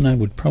wetness, and then I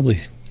would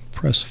probably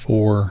press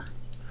 4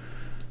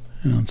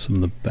 and on some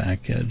of the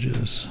back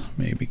edges,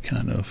 maybe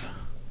kind of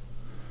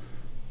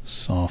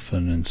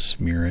soften and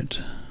smear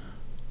it.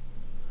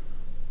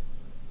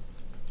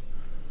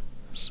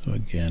 So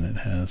again, it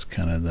has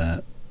kind of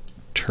that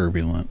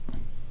turbulent,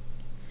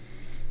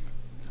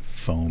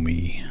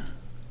 foamy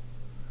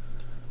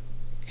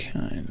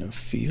kind of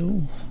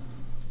feel,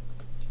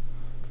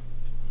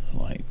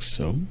 like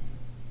so.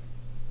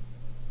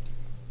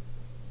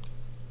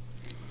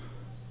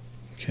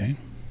 Okay.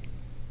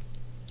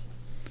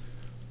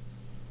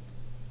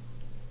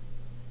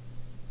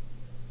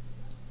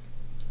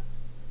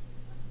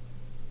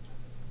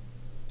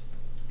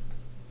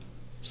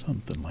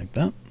 Something like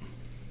that.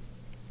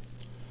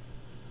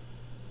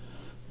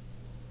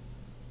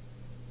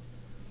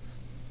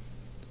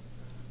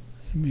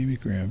 And maybe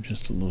grab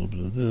just a little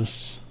bit of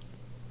this.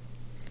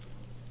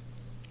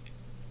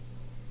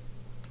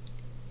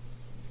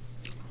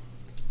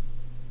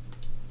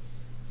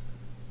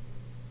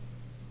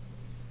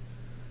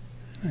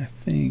 I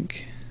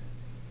think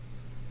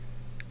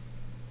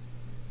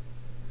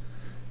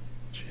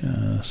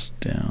just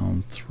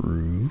down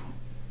through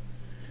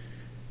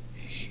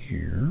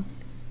here.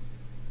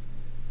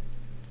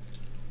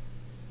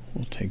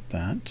 We'll take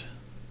that.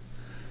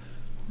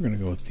 We're going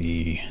to go with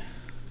the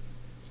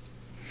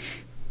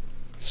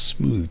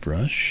smooth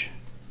brush.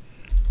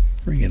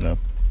 Bring it up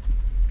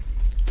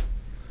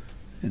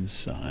in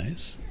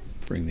size.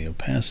 Bring the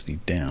opacity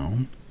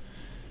down.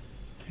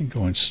 And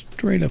going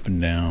straight up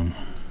and down.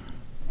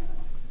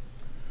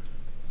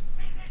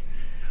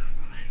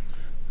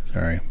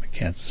 Sorry, my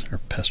cats are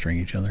pestering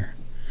each other.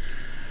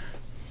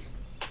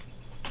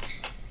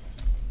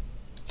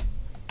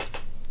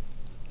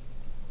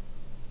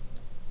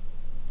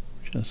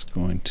 Just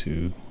going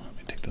to, let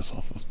me take this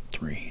off of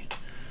 3.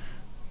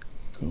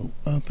 Go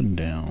up and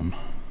down.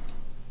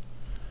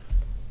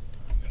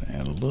 I'm going to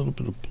add a little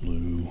bit of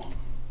blue.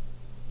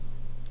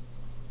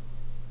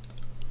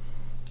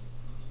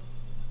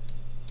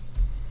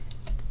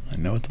 I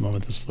know at the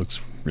moment this looks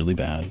really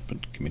bad,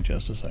 but give me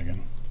just a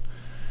second.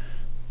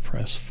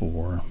 Press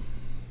 4.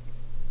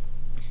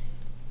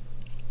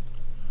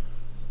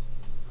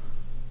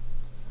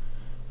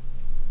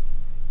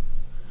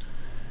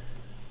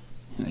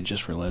 And I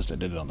just realized I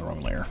did it on the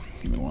wrong layer.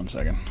 Give me 1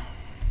 second.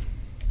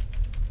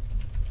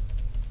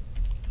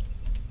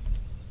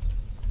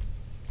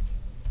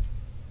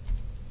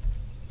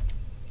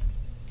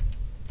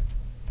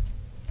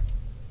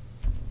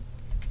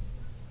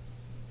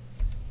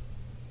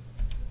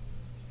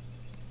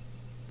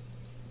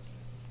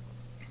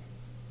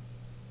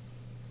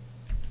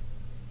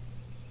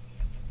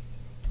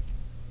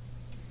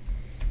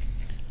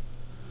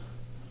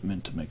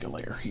 Meant to make a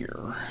layer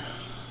here.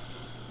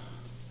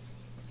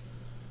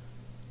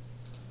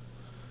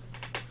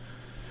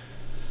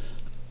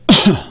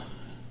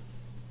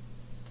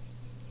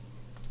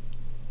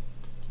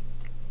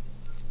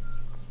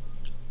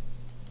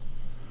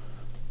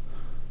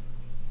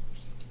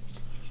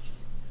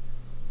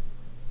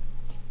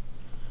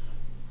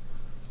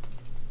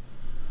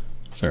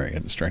 Sorry, I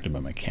got distracted by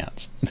my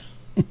cats.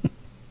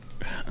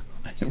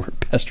 We're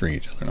pestering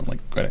each other, and I'm like,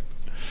 quit it.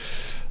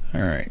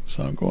 Alright,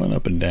 so I'm going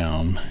up and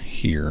down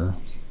here.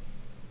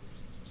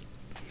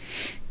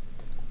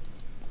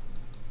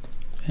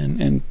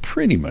 And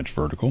pretty much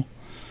vertical.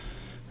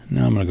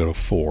 Now I'm going to go to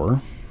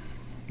 4.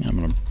 I'm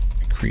going to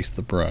increase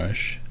the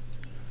brush.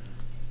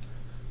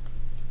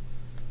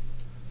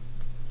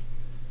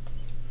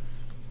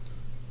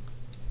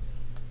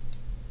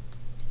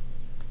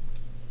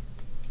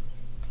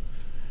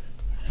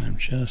 And I'm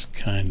just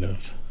kind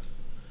of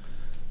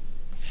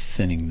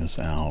thinning this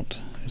out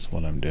is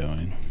what I'm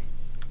doing.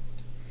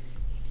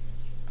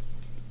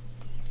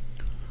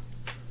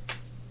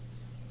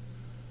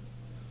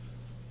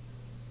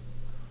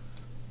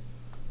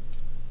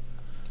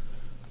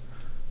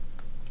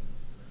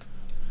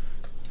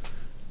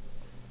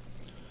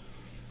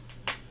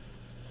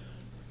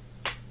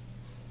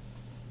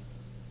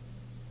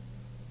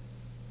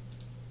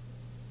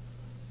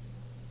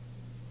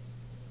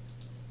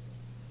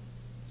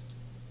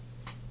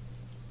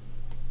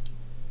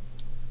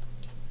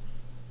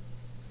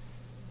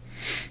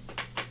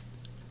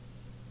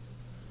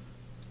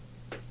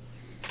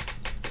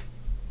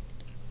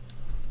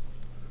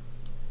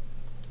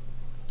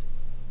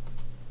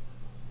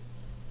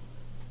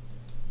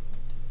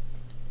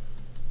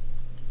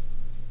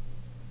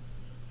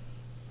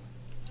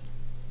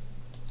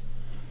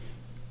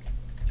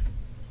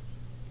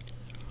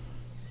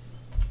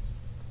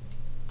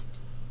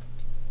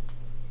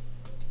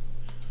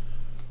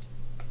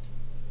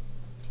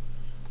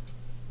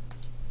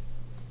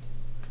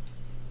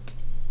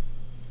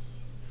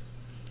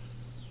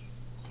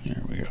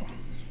 There we go.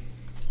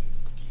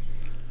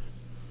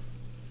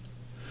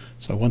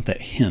 So I want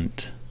that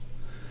hint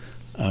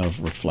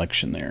of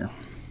reflection there.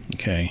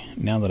 Okay,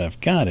 now that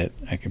I've got it,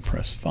 I can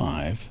press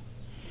 5.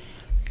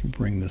 I can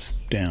bring this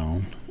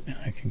down, and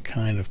I can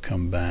kind of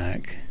come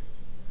back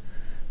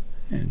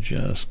and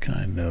just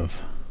kind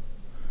of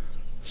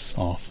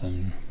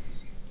soften.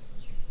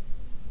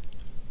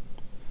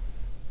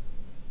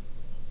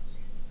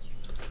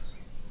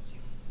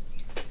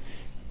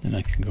 Then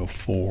I can go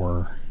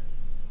 4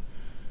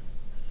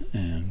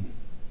 and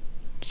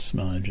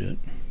smudge it.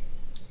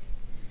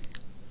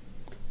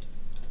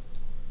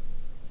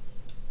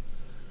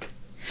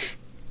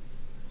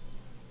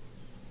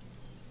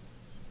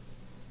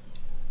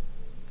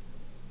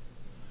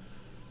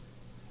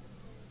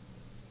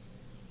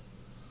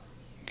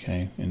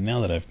 Okay, and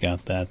now that I've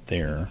got that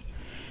there,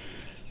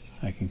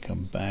 I can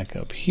come back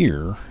up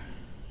here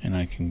and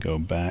I can go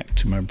back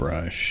to my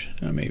brush.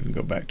 I may even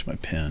go back to my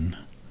pen,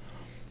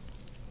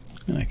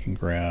 and I can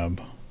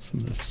grab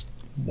some of this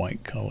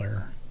white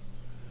color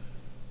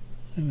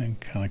and then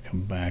kind of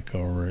come back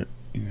over it,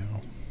 you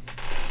know,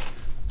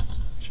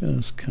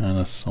 just kind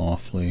of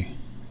softly.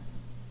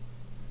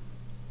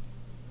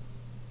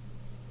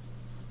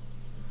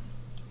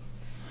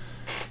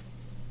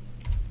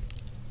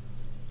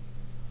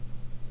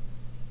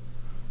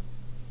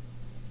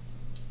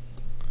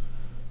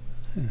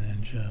 And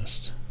then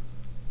just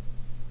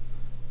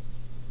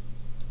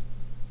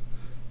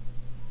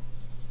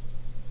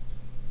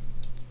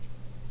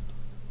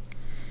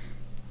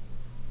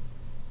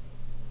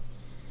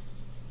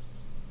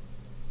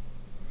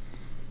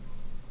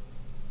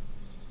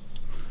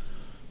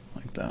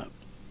like that.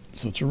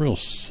 So it's a real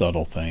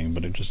subtle thing,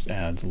 but it just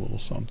adds a little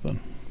something.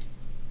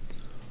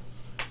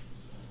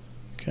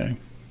 Okay.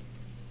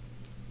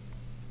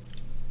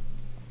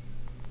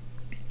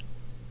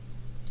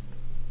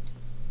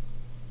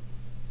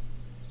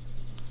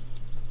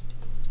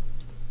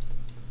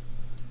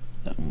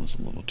 That one was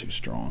a little too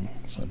strong,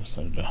 so I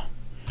decided to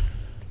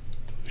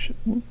push it.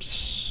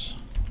 Whoops.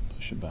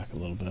 Push it back a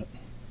little bit.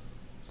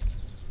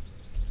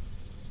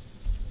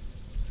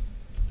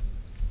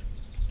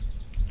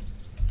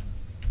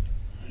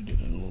 I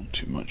did it a little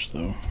too much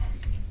though.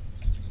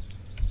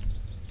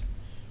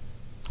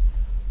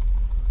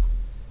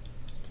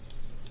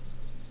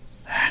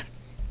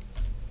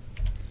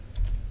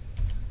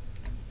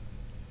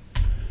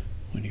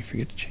 When you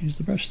forget to change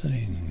the brush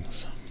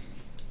settings.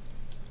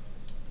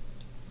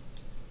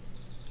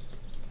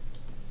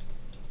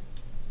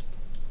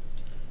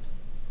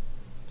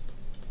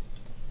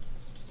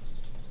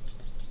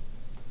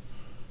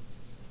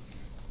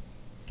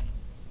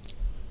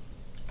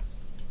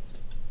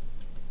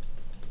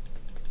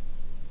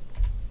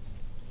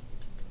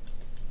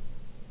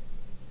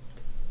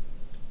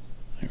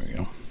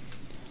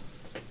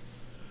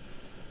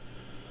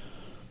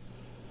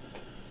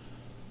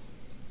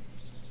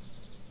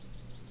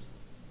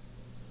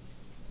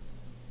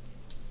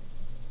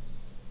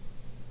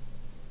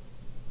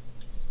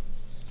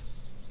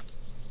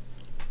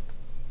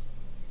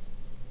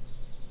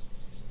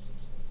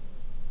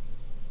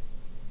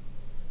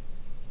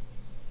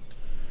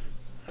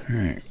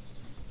 Alright,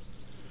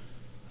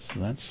 so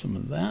that's some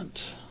of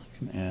that. I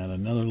can add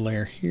another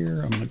layer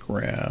here. I'm going to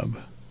grab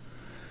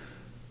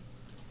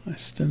my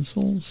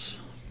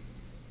stencils.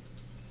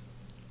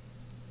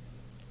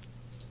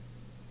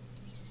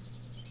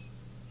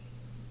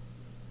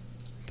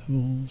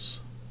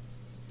 Pebbles.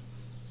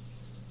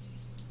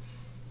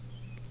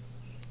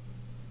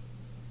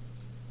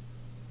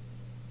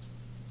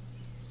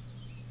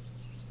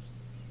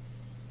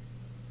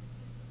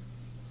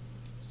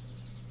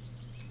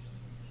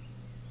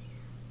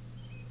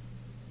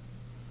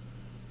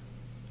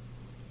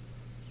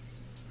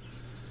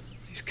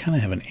 These kind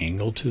of have an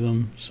angle to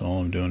them, so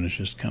all I'm doing is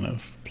just kind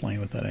of playing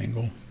with that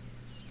angle.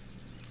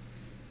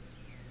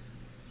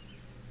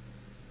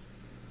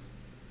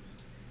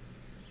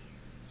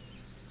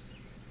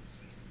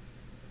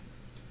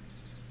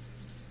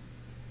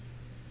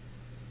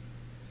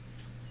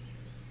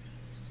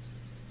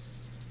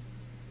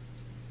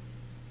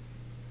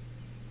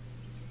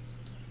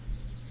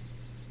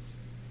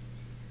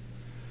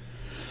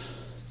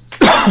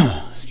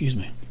 Excuse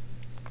me.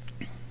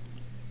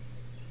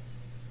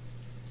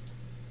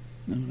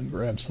 I'm going to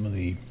grab some of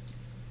the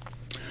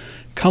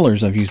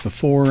colors I've used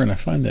before, and I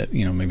find that,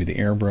 you know, maybe the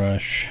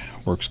airbrush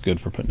works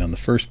good for putting down the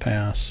first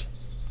pass.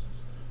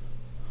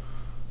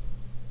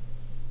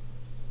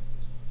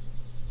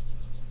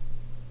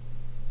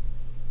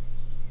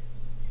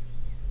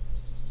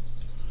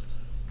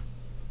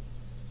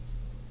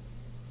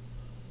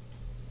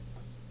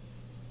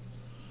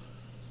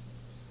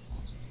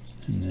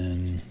 And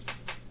then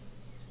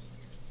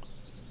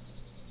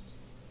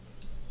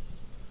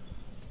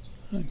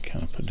I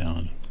kind of put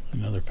down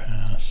another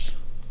pass.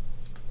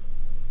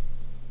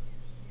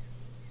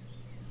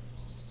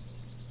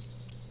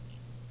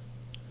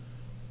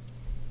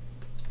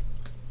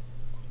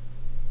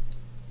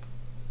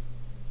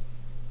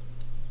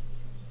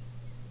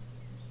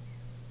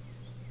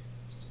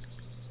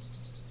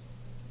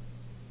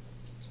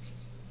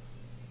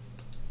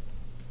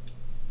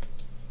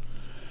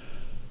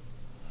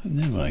 And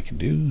then what I can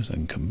do is I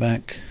can come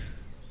back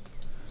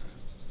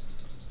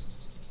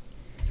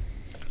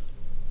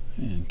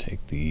and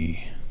take the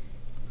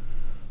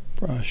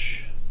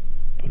brush,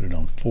 put it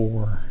on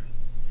 4,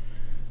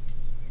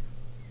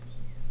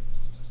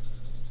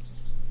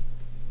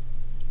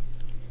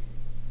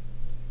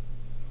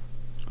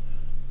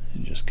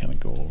 and just kind of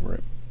go over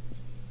it.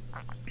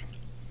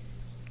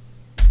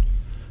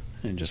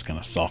 And it just kind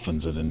of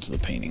softens it into the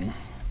painting,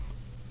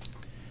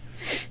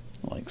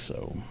 like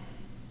so.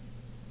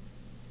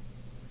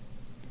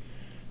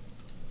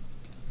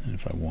 And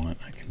if I want,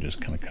 I can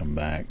just kind of come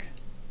back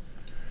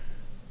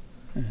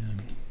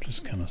and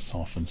just kind of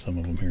soften some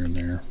of them here and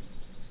there.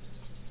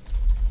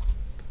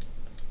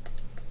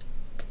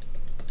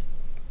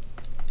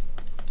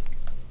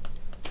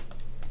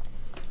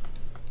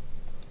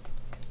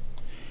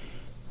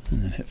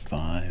 And then hit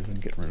 5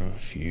 and get rid of a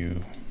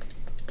few.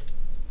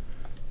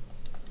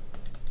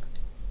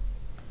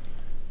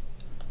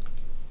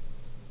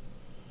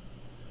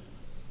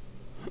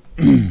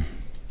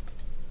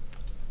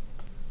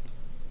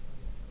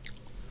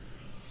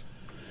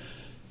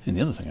 And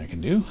the other thing I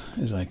can do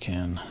is I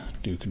can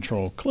do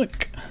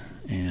Control-click,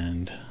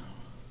 and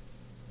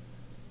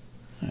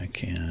I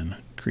can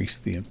increase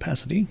the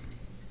opacity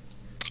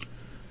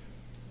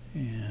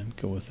and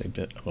go with a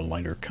bit of a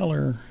lighter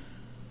color.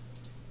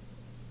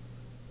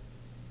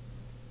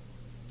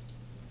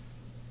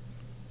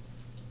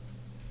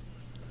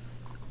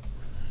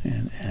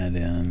 And add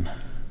in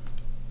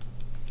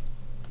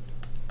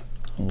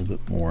a little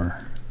bit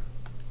more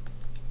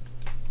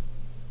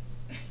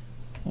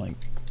like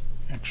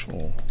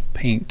actual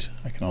paint.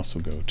 I can also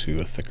go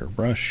to a thicker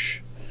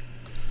brush,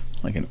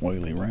 like an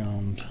oily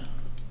round.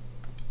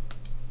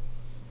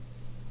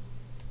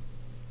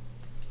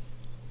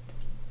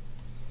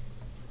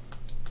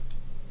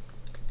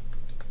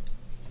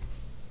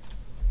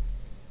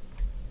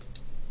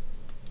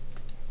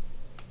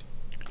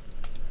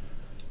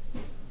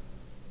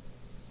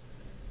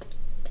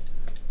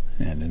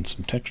 Add in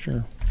some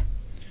texture.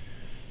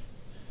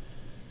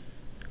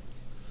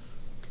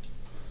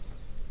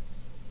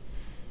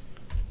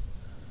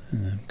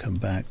 And then come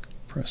back,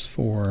 press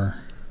 4,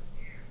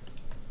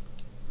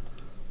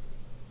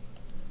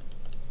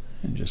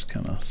 and just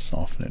kind of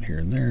soften it here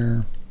and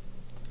there.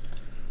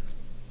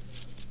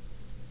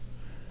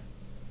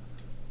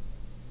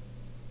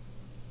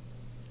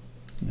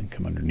 And then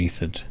come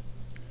underneath it.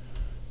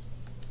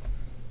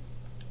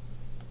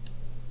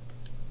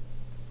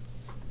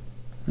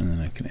 And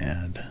then I can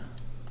add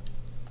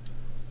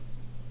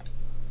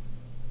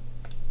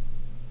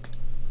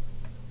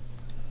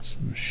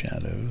some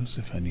shadows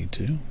if I need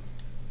to.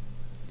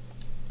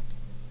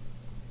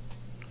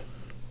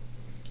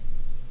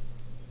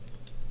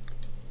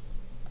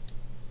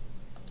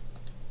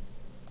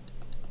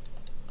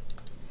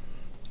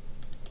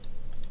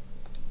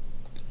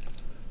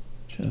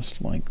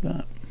 Just like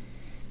that.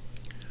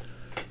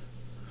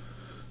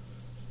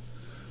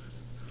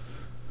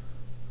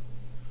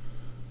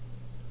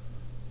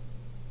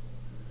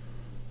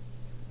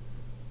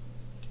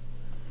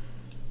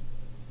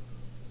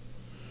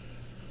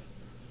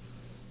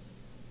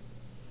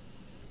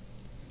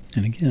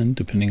 And again,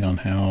 depending on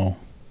how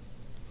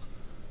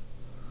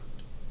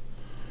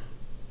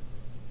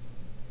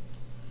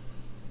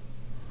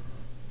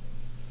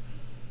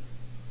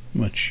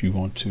much you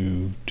want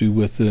to do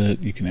with it,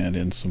 you can add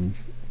in some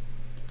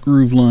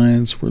groove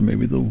lines where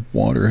maybe the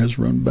water has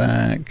run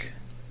back.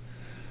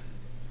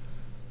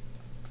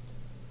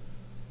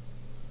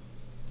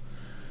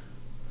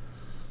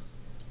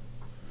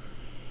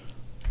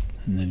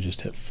 And then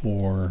just hit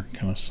 4,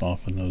 kind of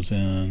soften those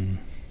in,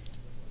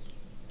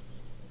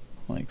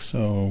 like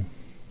so.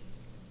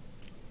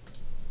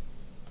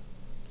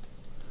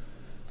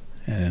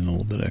 Add in a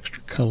little bit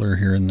extra color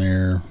here and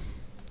there.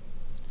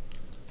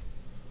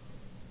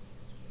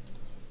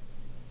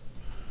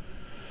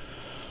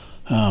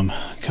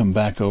 Come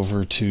back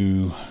over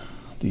to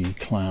the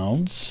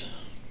clouds.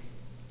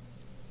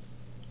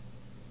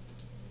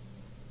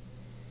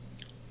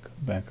 Come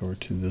back over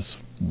to this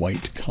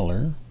white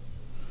color.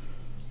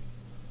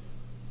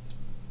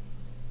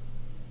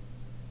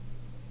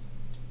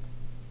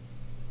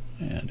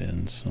 Add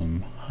in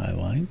some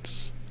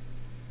highlights.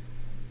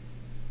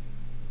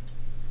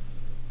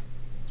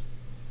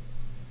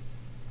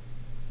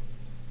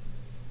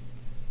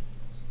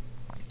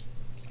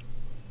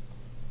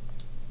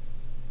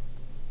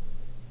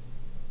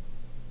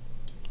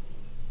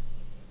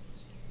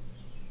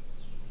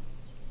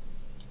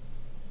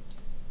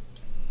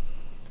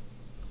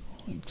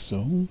 Like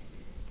so.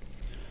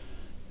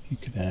 You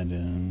could add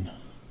in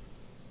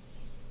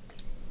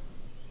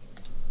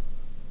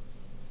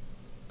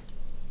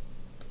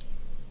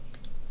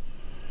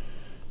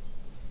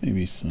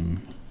maybe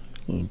some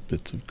little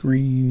bits of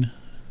green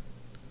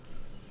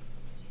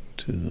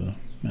to the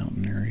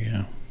mountain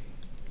area.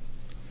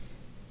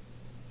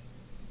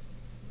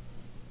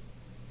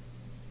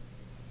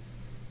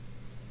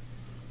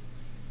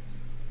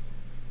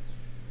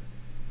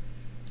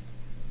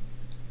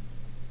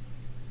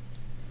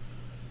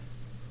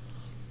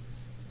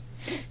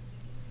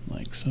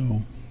 Like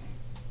so.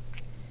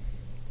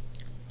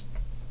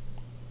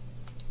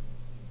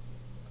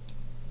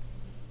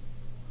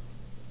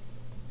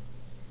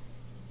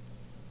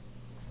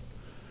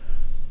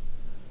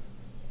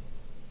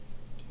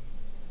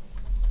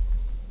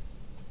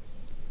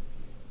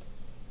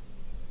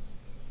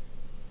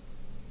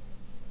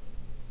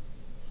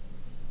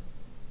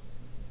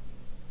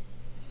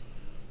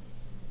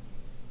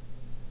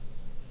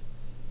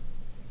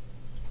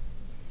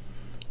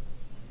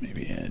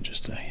 Maybe add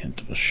just a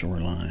hint of a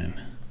shoreline.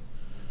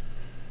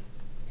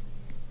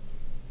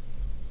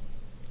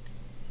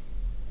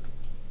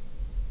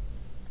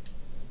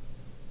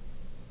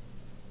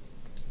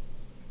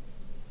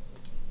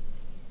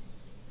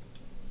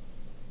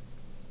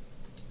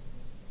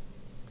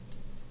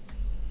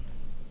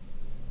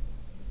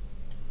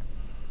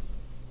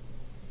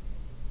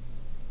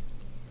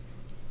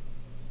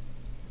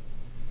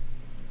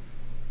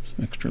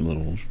 Some extra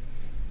little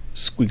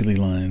squiggly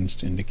lines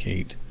to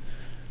indicate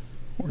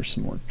where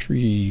some more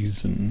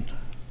trees and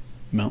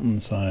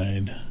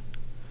mountainside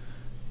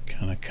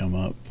kind of come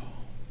up,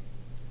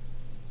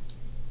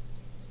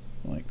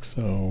 like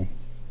so.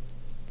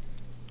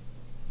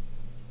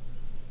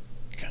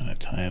 Kind of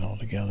tie it all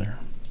together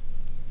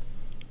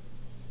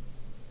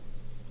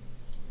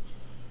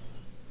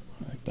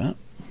like that.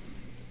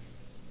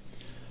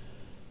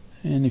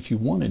 And if you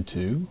wanted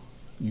to,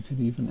 you could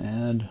even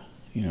add,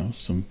 you know,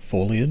 some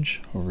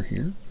foliage over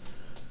here.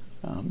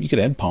 You could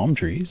add palm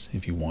trees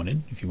if you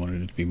wanted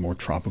it to be more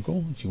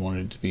tropical, if you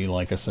wanted it to be,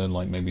 like I said,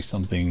 like maybe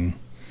something,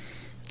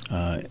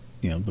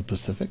 you know, the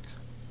Pacific.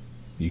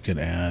 You could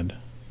add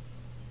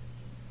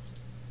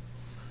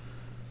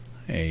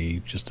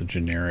just a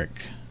generic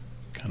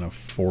kind of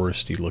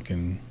foresty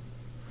looking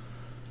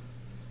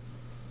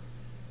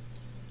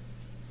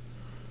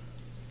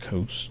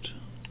coast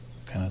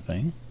kind of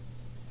thing.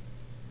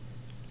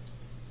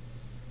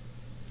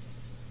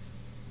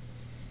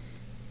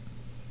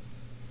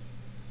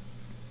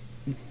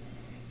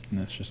 And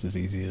that's just as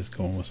easy as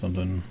going with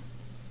something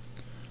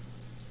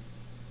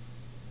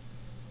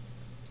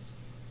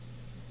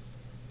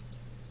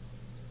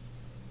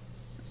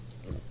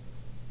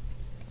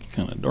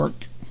kind of dark.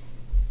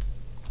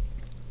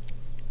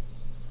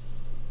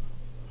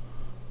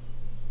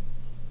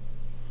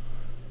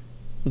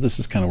 But this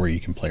is kind of where you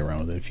can play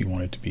around with it. If you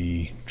want it to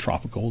be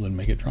tropical, then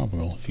make it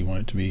tropical. If you want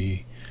it to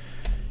be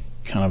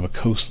kind of a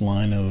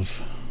coastline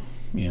of,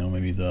 you know,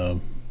 maybe the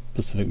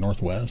Pacific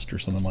Northwest or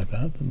something like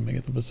that, then make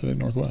it the Pacific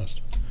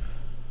Northwest.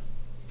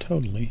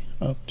 Totally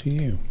up to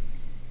you.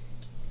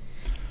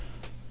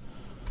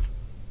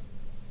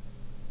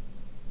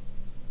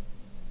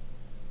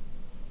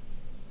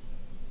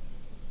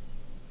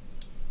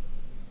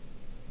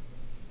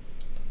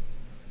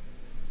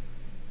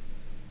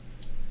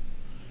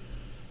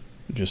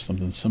 Just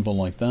something simple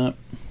like that.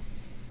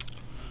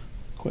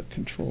 Quick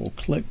control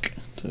click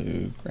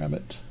to grab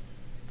it.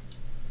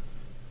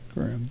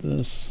 Grab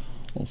this,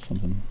 a little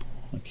something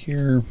like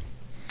here,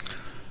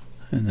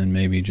 and then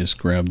maybe just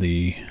grab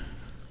the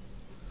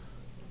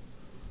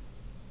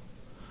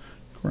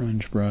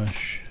grunge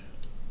brush.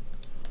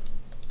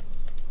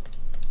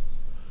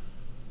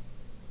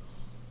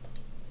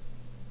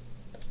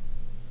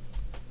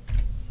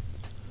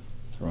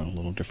 Throw in a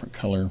little different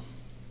color.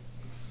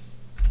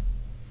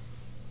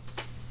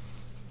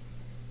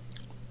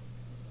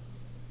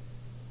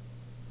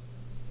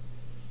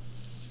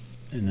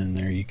 And then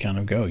there you kind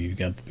of go. You've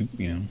got the,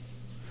 you know,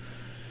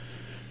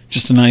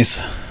 just a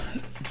nice,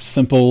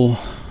 simple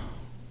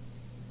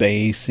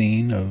bay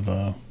scene of,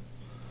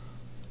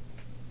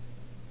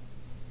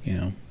 you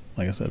know,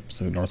 like I said,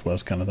 Pacific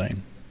Northwest kind of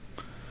thing.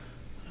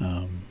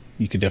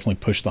 You could definitely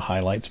push the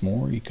highlights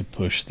more. You could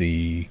push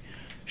the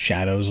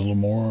shadows a little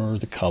more,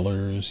 the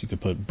colors. You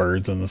could put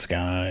birds in the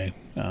sky.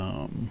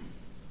 You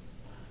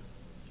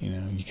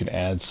know, you could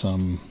add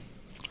some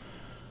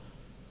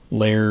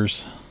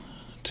layers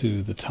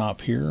to the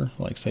top here,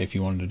 like say if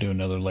you wanted to do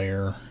another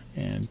layer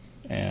and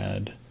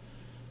add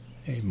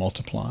a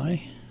multiply.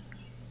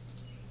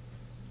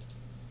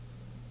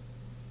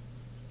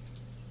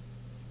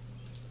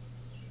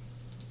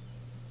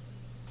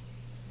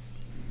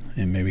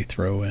 And maybe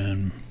throw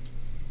in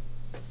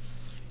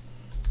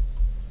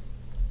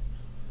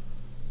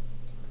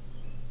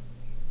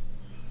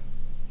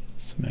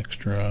some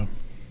extra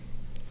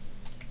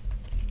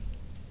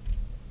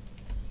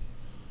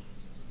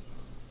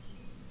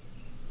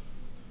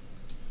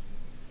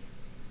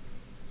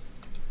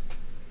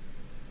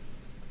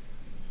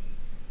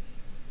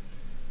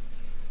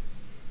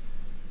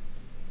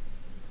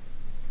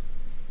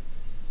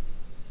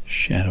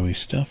shadowy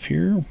stuff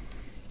here.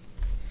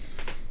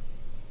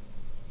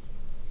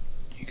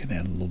 You can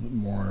add a little bit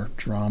more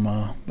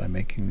drama by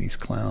making these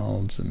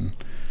clouds and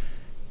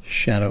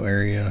shadow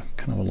area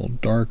kind of a little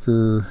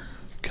darker,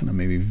 kind of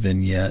maybe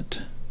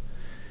vignette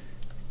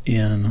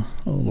in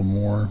a little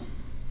more.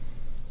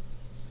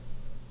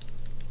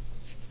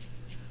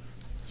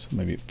 So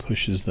maybe it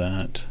pushes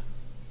that.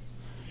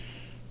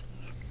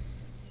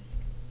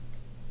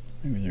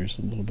 Maybe there's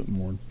a little bit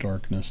more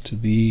darkness to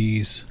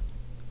these.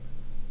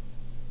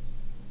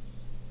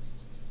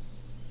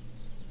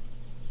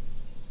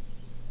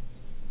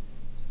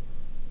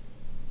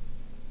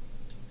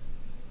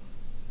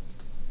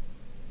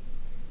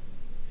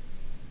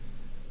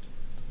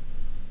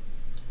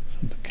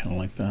 Something kind of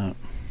like that.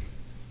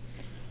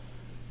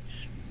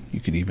 You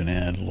could even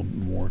add a little bit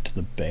more to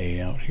the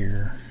bay out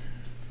here.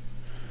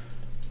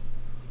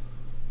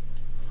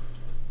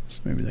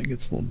 So maybe that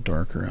gets a little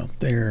darker out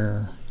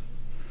there.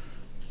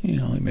 You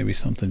know, like maybe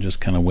something just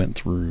kind of went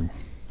through.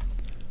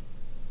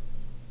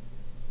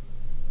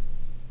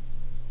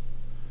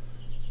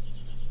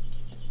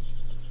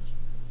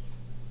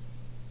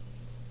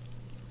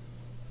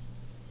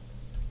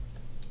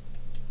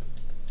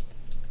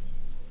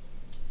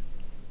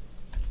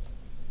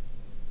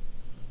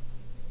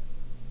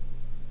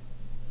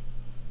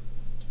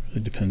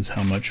 It depends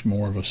how much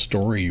more of a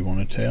story you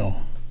want to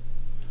tell,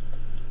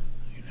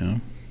 you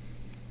know.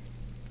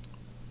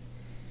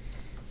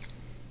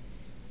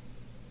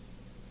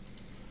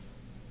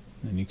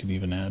 And you could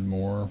even add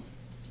more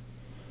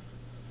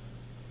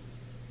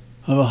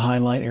of a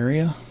highlight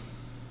area.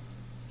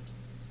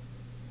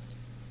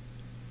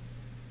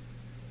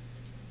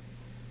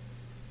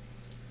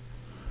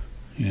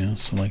 You know,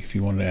 so like if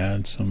you wanted to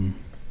add some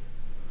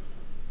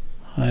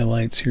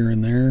highlights here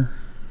and there.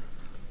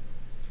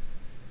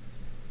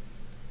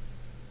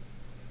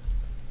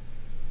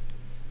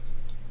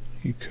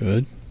 You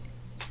could.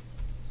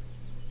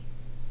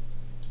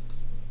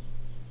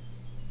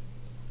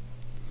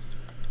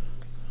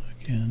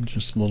 Again,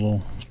 just a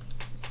little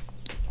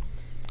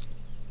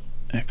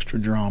extra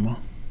drama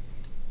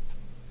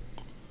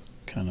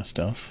kind of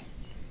stuff.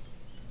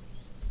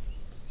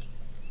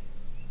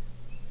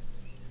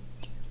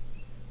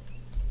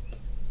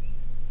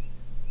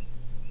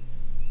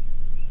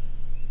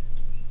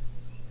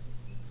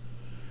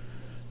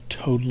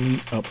 Totally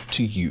up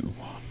to you.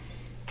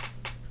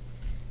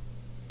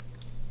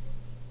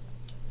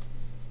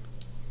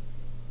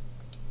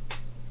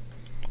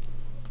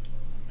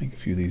 Make a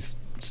few of these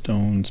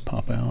stones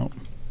pop out.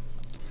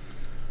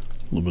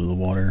 A little bit of the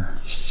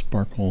water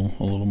sparkle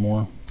a little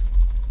more.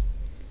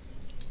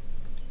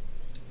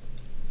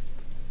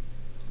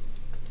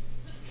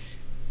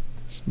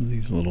 Some of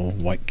these little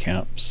white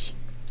caps.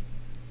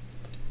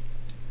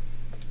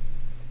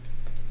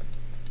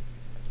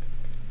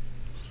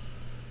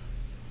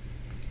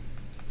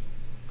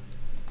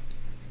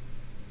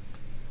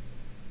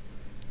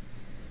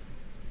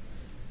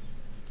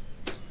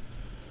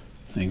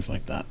 Things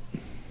like that.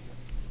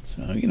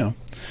 So, you know,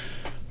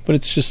 but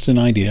it's just an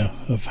idea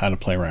of how to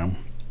play around.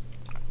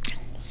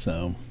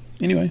 So,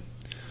 anyway,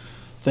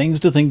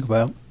 things to think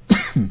about,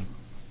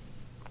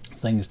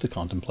 things to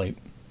contemplate.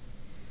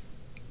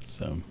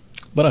 So,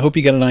 but I hope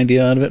you got an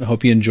idea out of it. I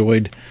hope you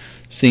enjoyed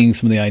seeing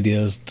some of the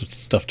ideas,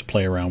 stuff to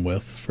play around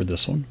with for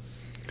this one,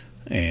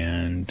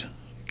 and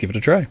give it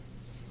a try.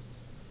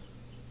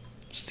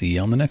 See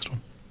you on the next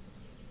one.